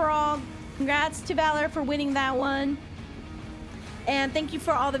series overall. Congrats to Valor for winning that one, and thank you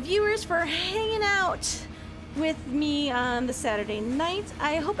for all the viewers for hanging out with me on the Saturday night.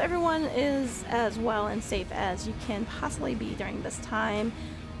 I hope everyone is as well and safe as you can possibly be during this time.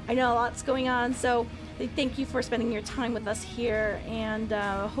 I know a lot's going on, so thank you for spending your time with us here, and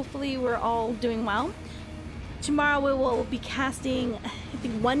hopefully we're all doing well. Tomorrow we will be casting, I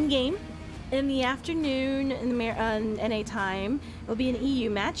think, 1 game in the afternoon in the NA time. It'll be an EU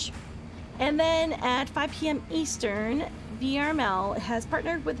match. And then at 5 p.m. Eastern, VRML has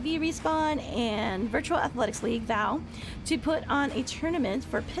partnered with V-Respawn and Virtual Athletics League, VAL, to put on a tournament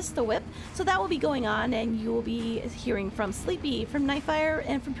for Pistol Whip. So that will be going on, and you will be hearing from Sleepy, from Nightfire,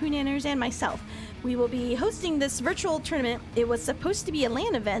 and from Poonanners, and myself. We will be hosting this virtual tournament. It was supposed to be a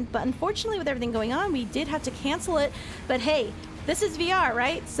LAN event, but unfortunately with everything going on, we did have to cancel it. But hey, this is VR,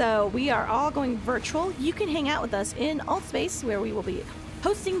 right? So we are all going virtual. You can hang out with us in Altspace, where we will be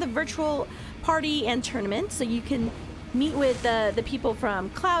hosting the virtual party and tournament, so you can meet with the people from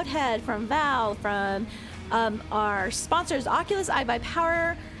Cloudhead, from Val, from our sponsors Oculus,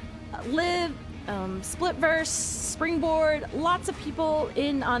 iBuyPower, Live, Splitverse, Springboard, lots of people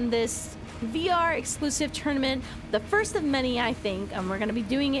in on this VR exclusive tournament, the first of many, I think. We're going to be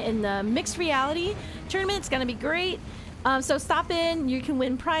doing it in the mixed reality tournament. It's going to be great. So stop in, you can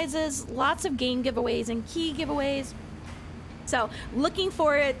win prizes, lots of game giveaways and key giveaways. So looking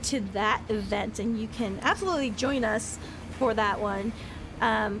forward to that event, and you can absolutely join us for that one.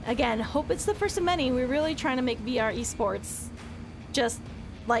 Again, hope it's the first of many. We're really trying to make VR esports just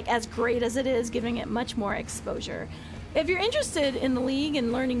like as great as it is, giving it much more exposure. If you're interested in the league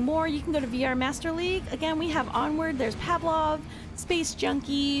and learning more, you can go to VR Master League. Again, we have Onward, there's Pavlov, Space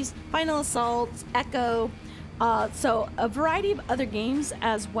Junkies, Final Assault, Echo, so a variety of other games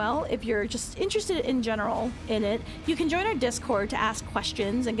as well. If you're just interested in general in it, you can join our Discord to ask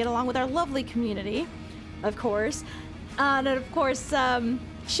questions and get along with our lovely community, of course. And of course,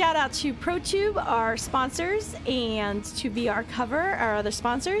 shout out to ProTube, our sponsors, and to VR Cover, our other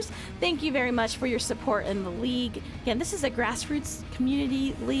sponsors. Thank you very much for your support in the league. Again, this is a grassroots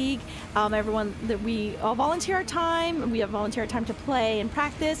community league. Everyone that we all volunteer our time. We have volunteer time to play and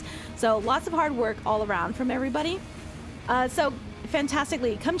practice. So lots of hard work all around from everybody. So fantastic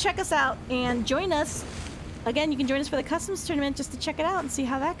league. Come check us out and join us. Again, you can join us for the customs tournament just to check it out and see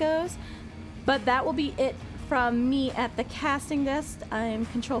how that goes. But that will be it from me at the casting desk. I'm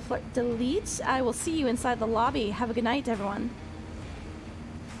ctrl.flirt.del. I will see you inside the lobby. Have a good night, everyone.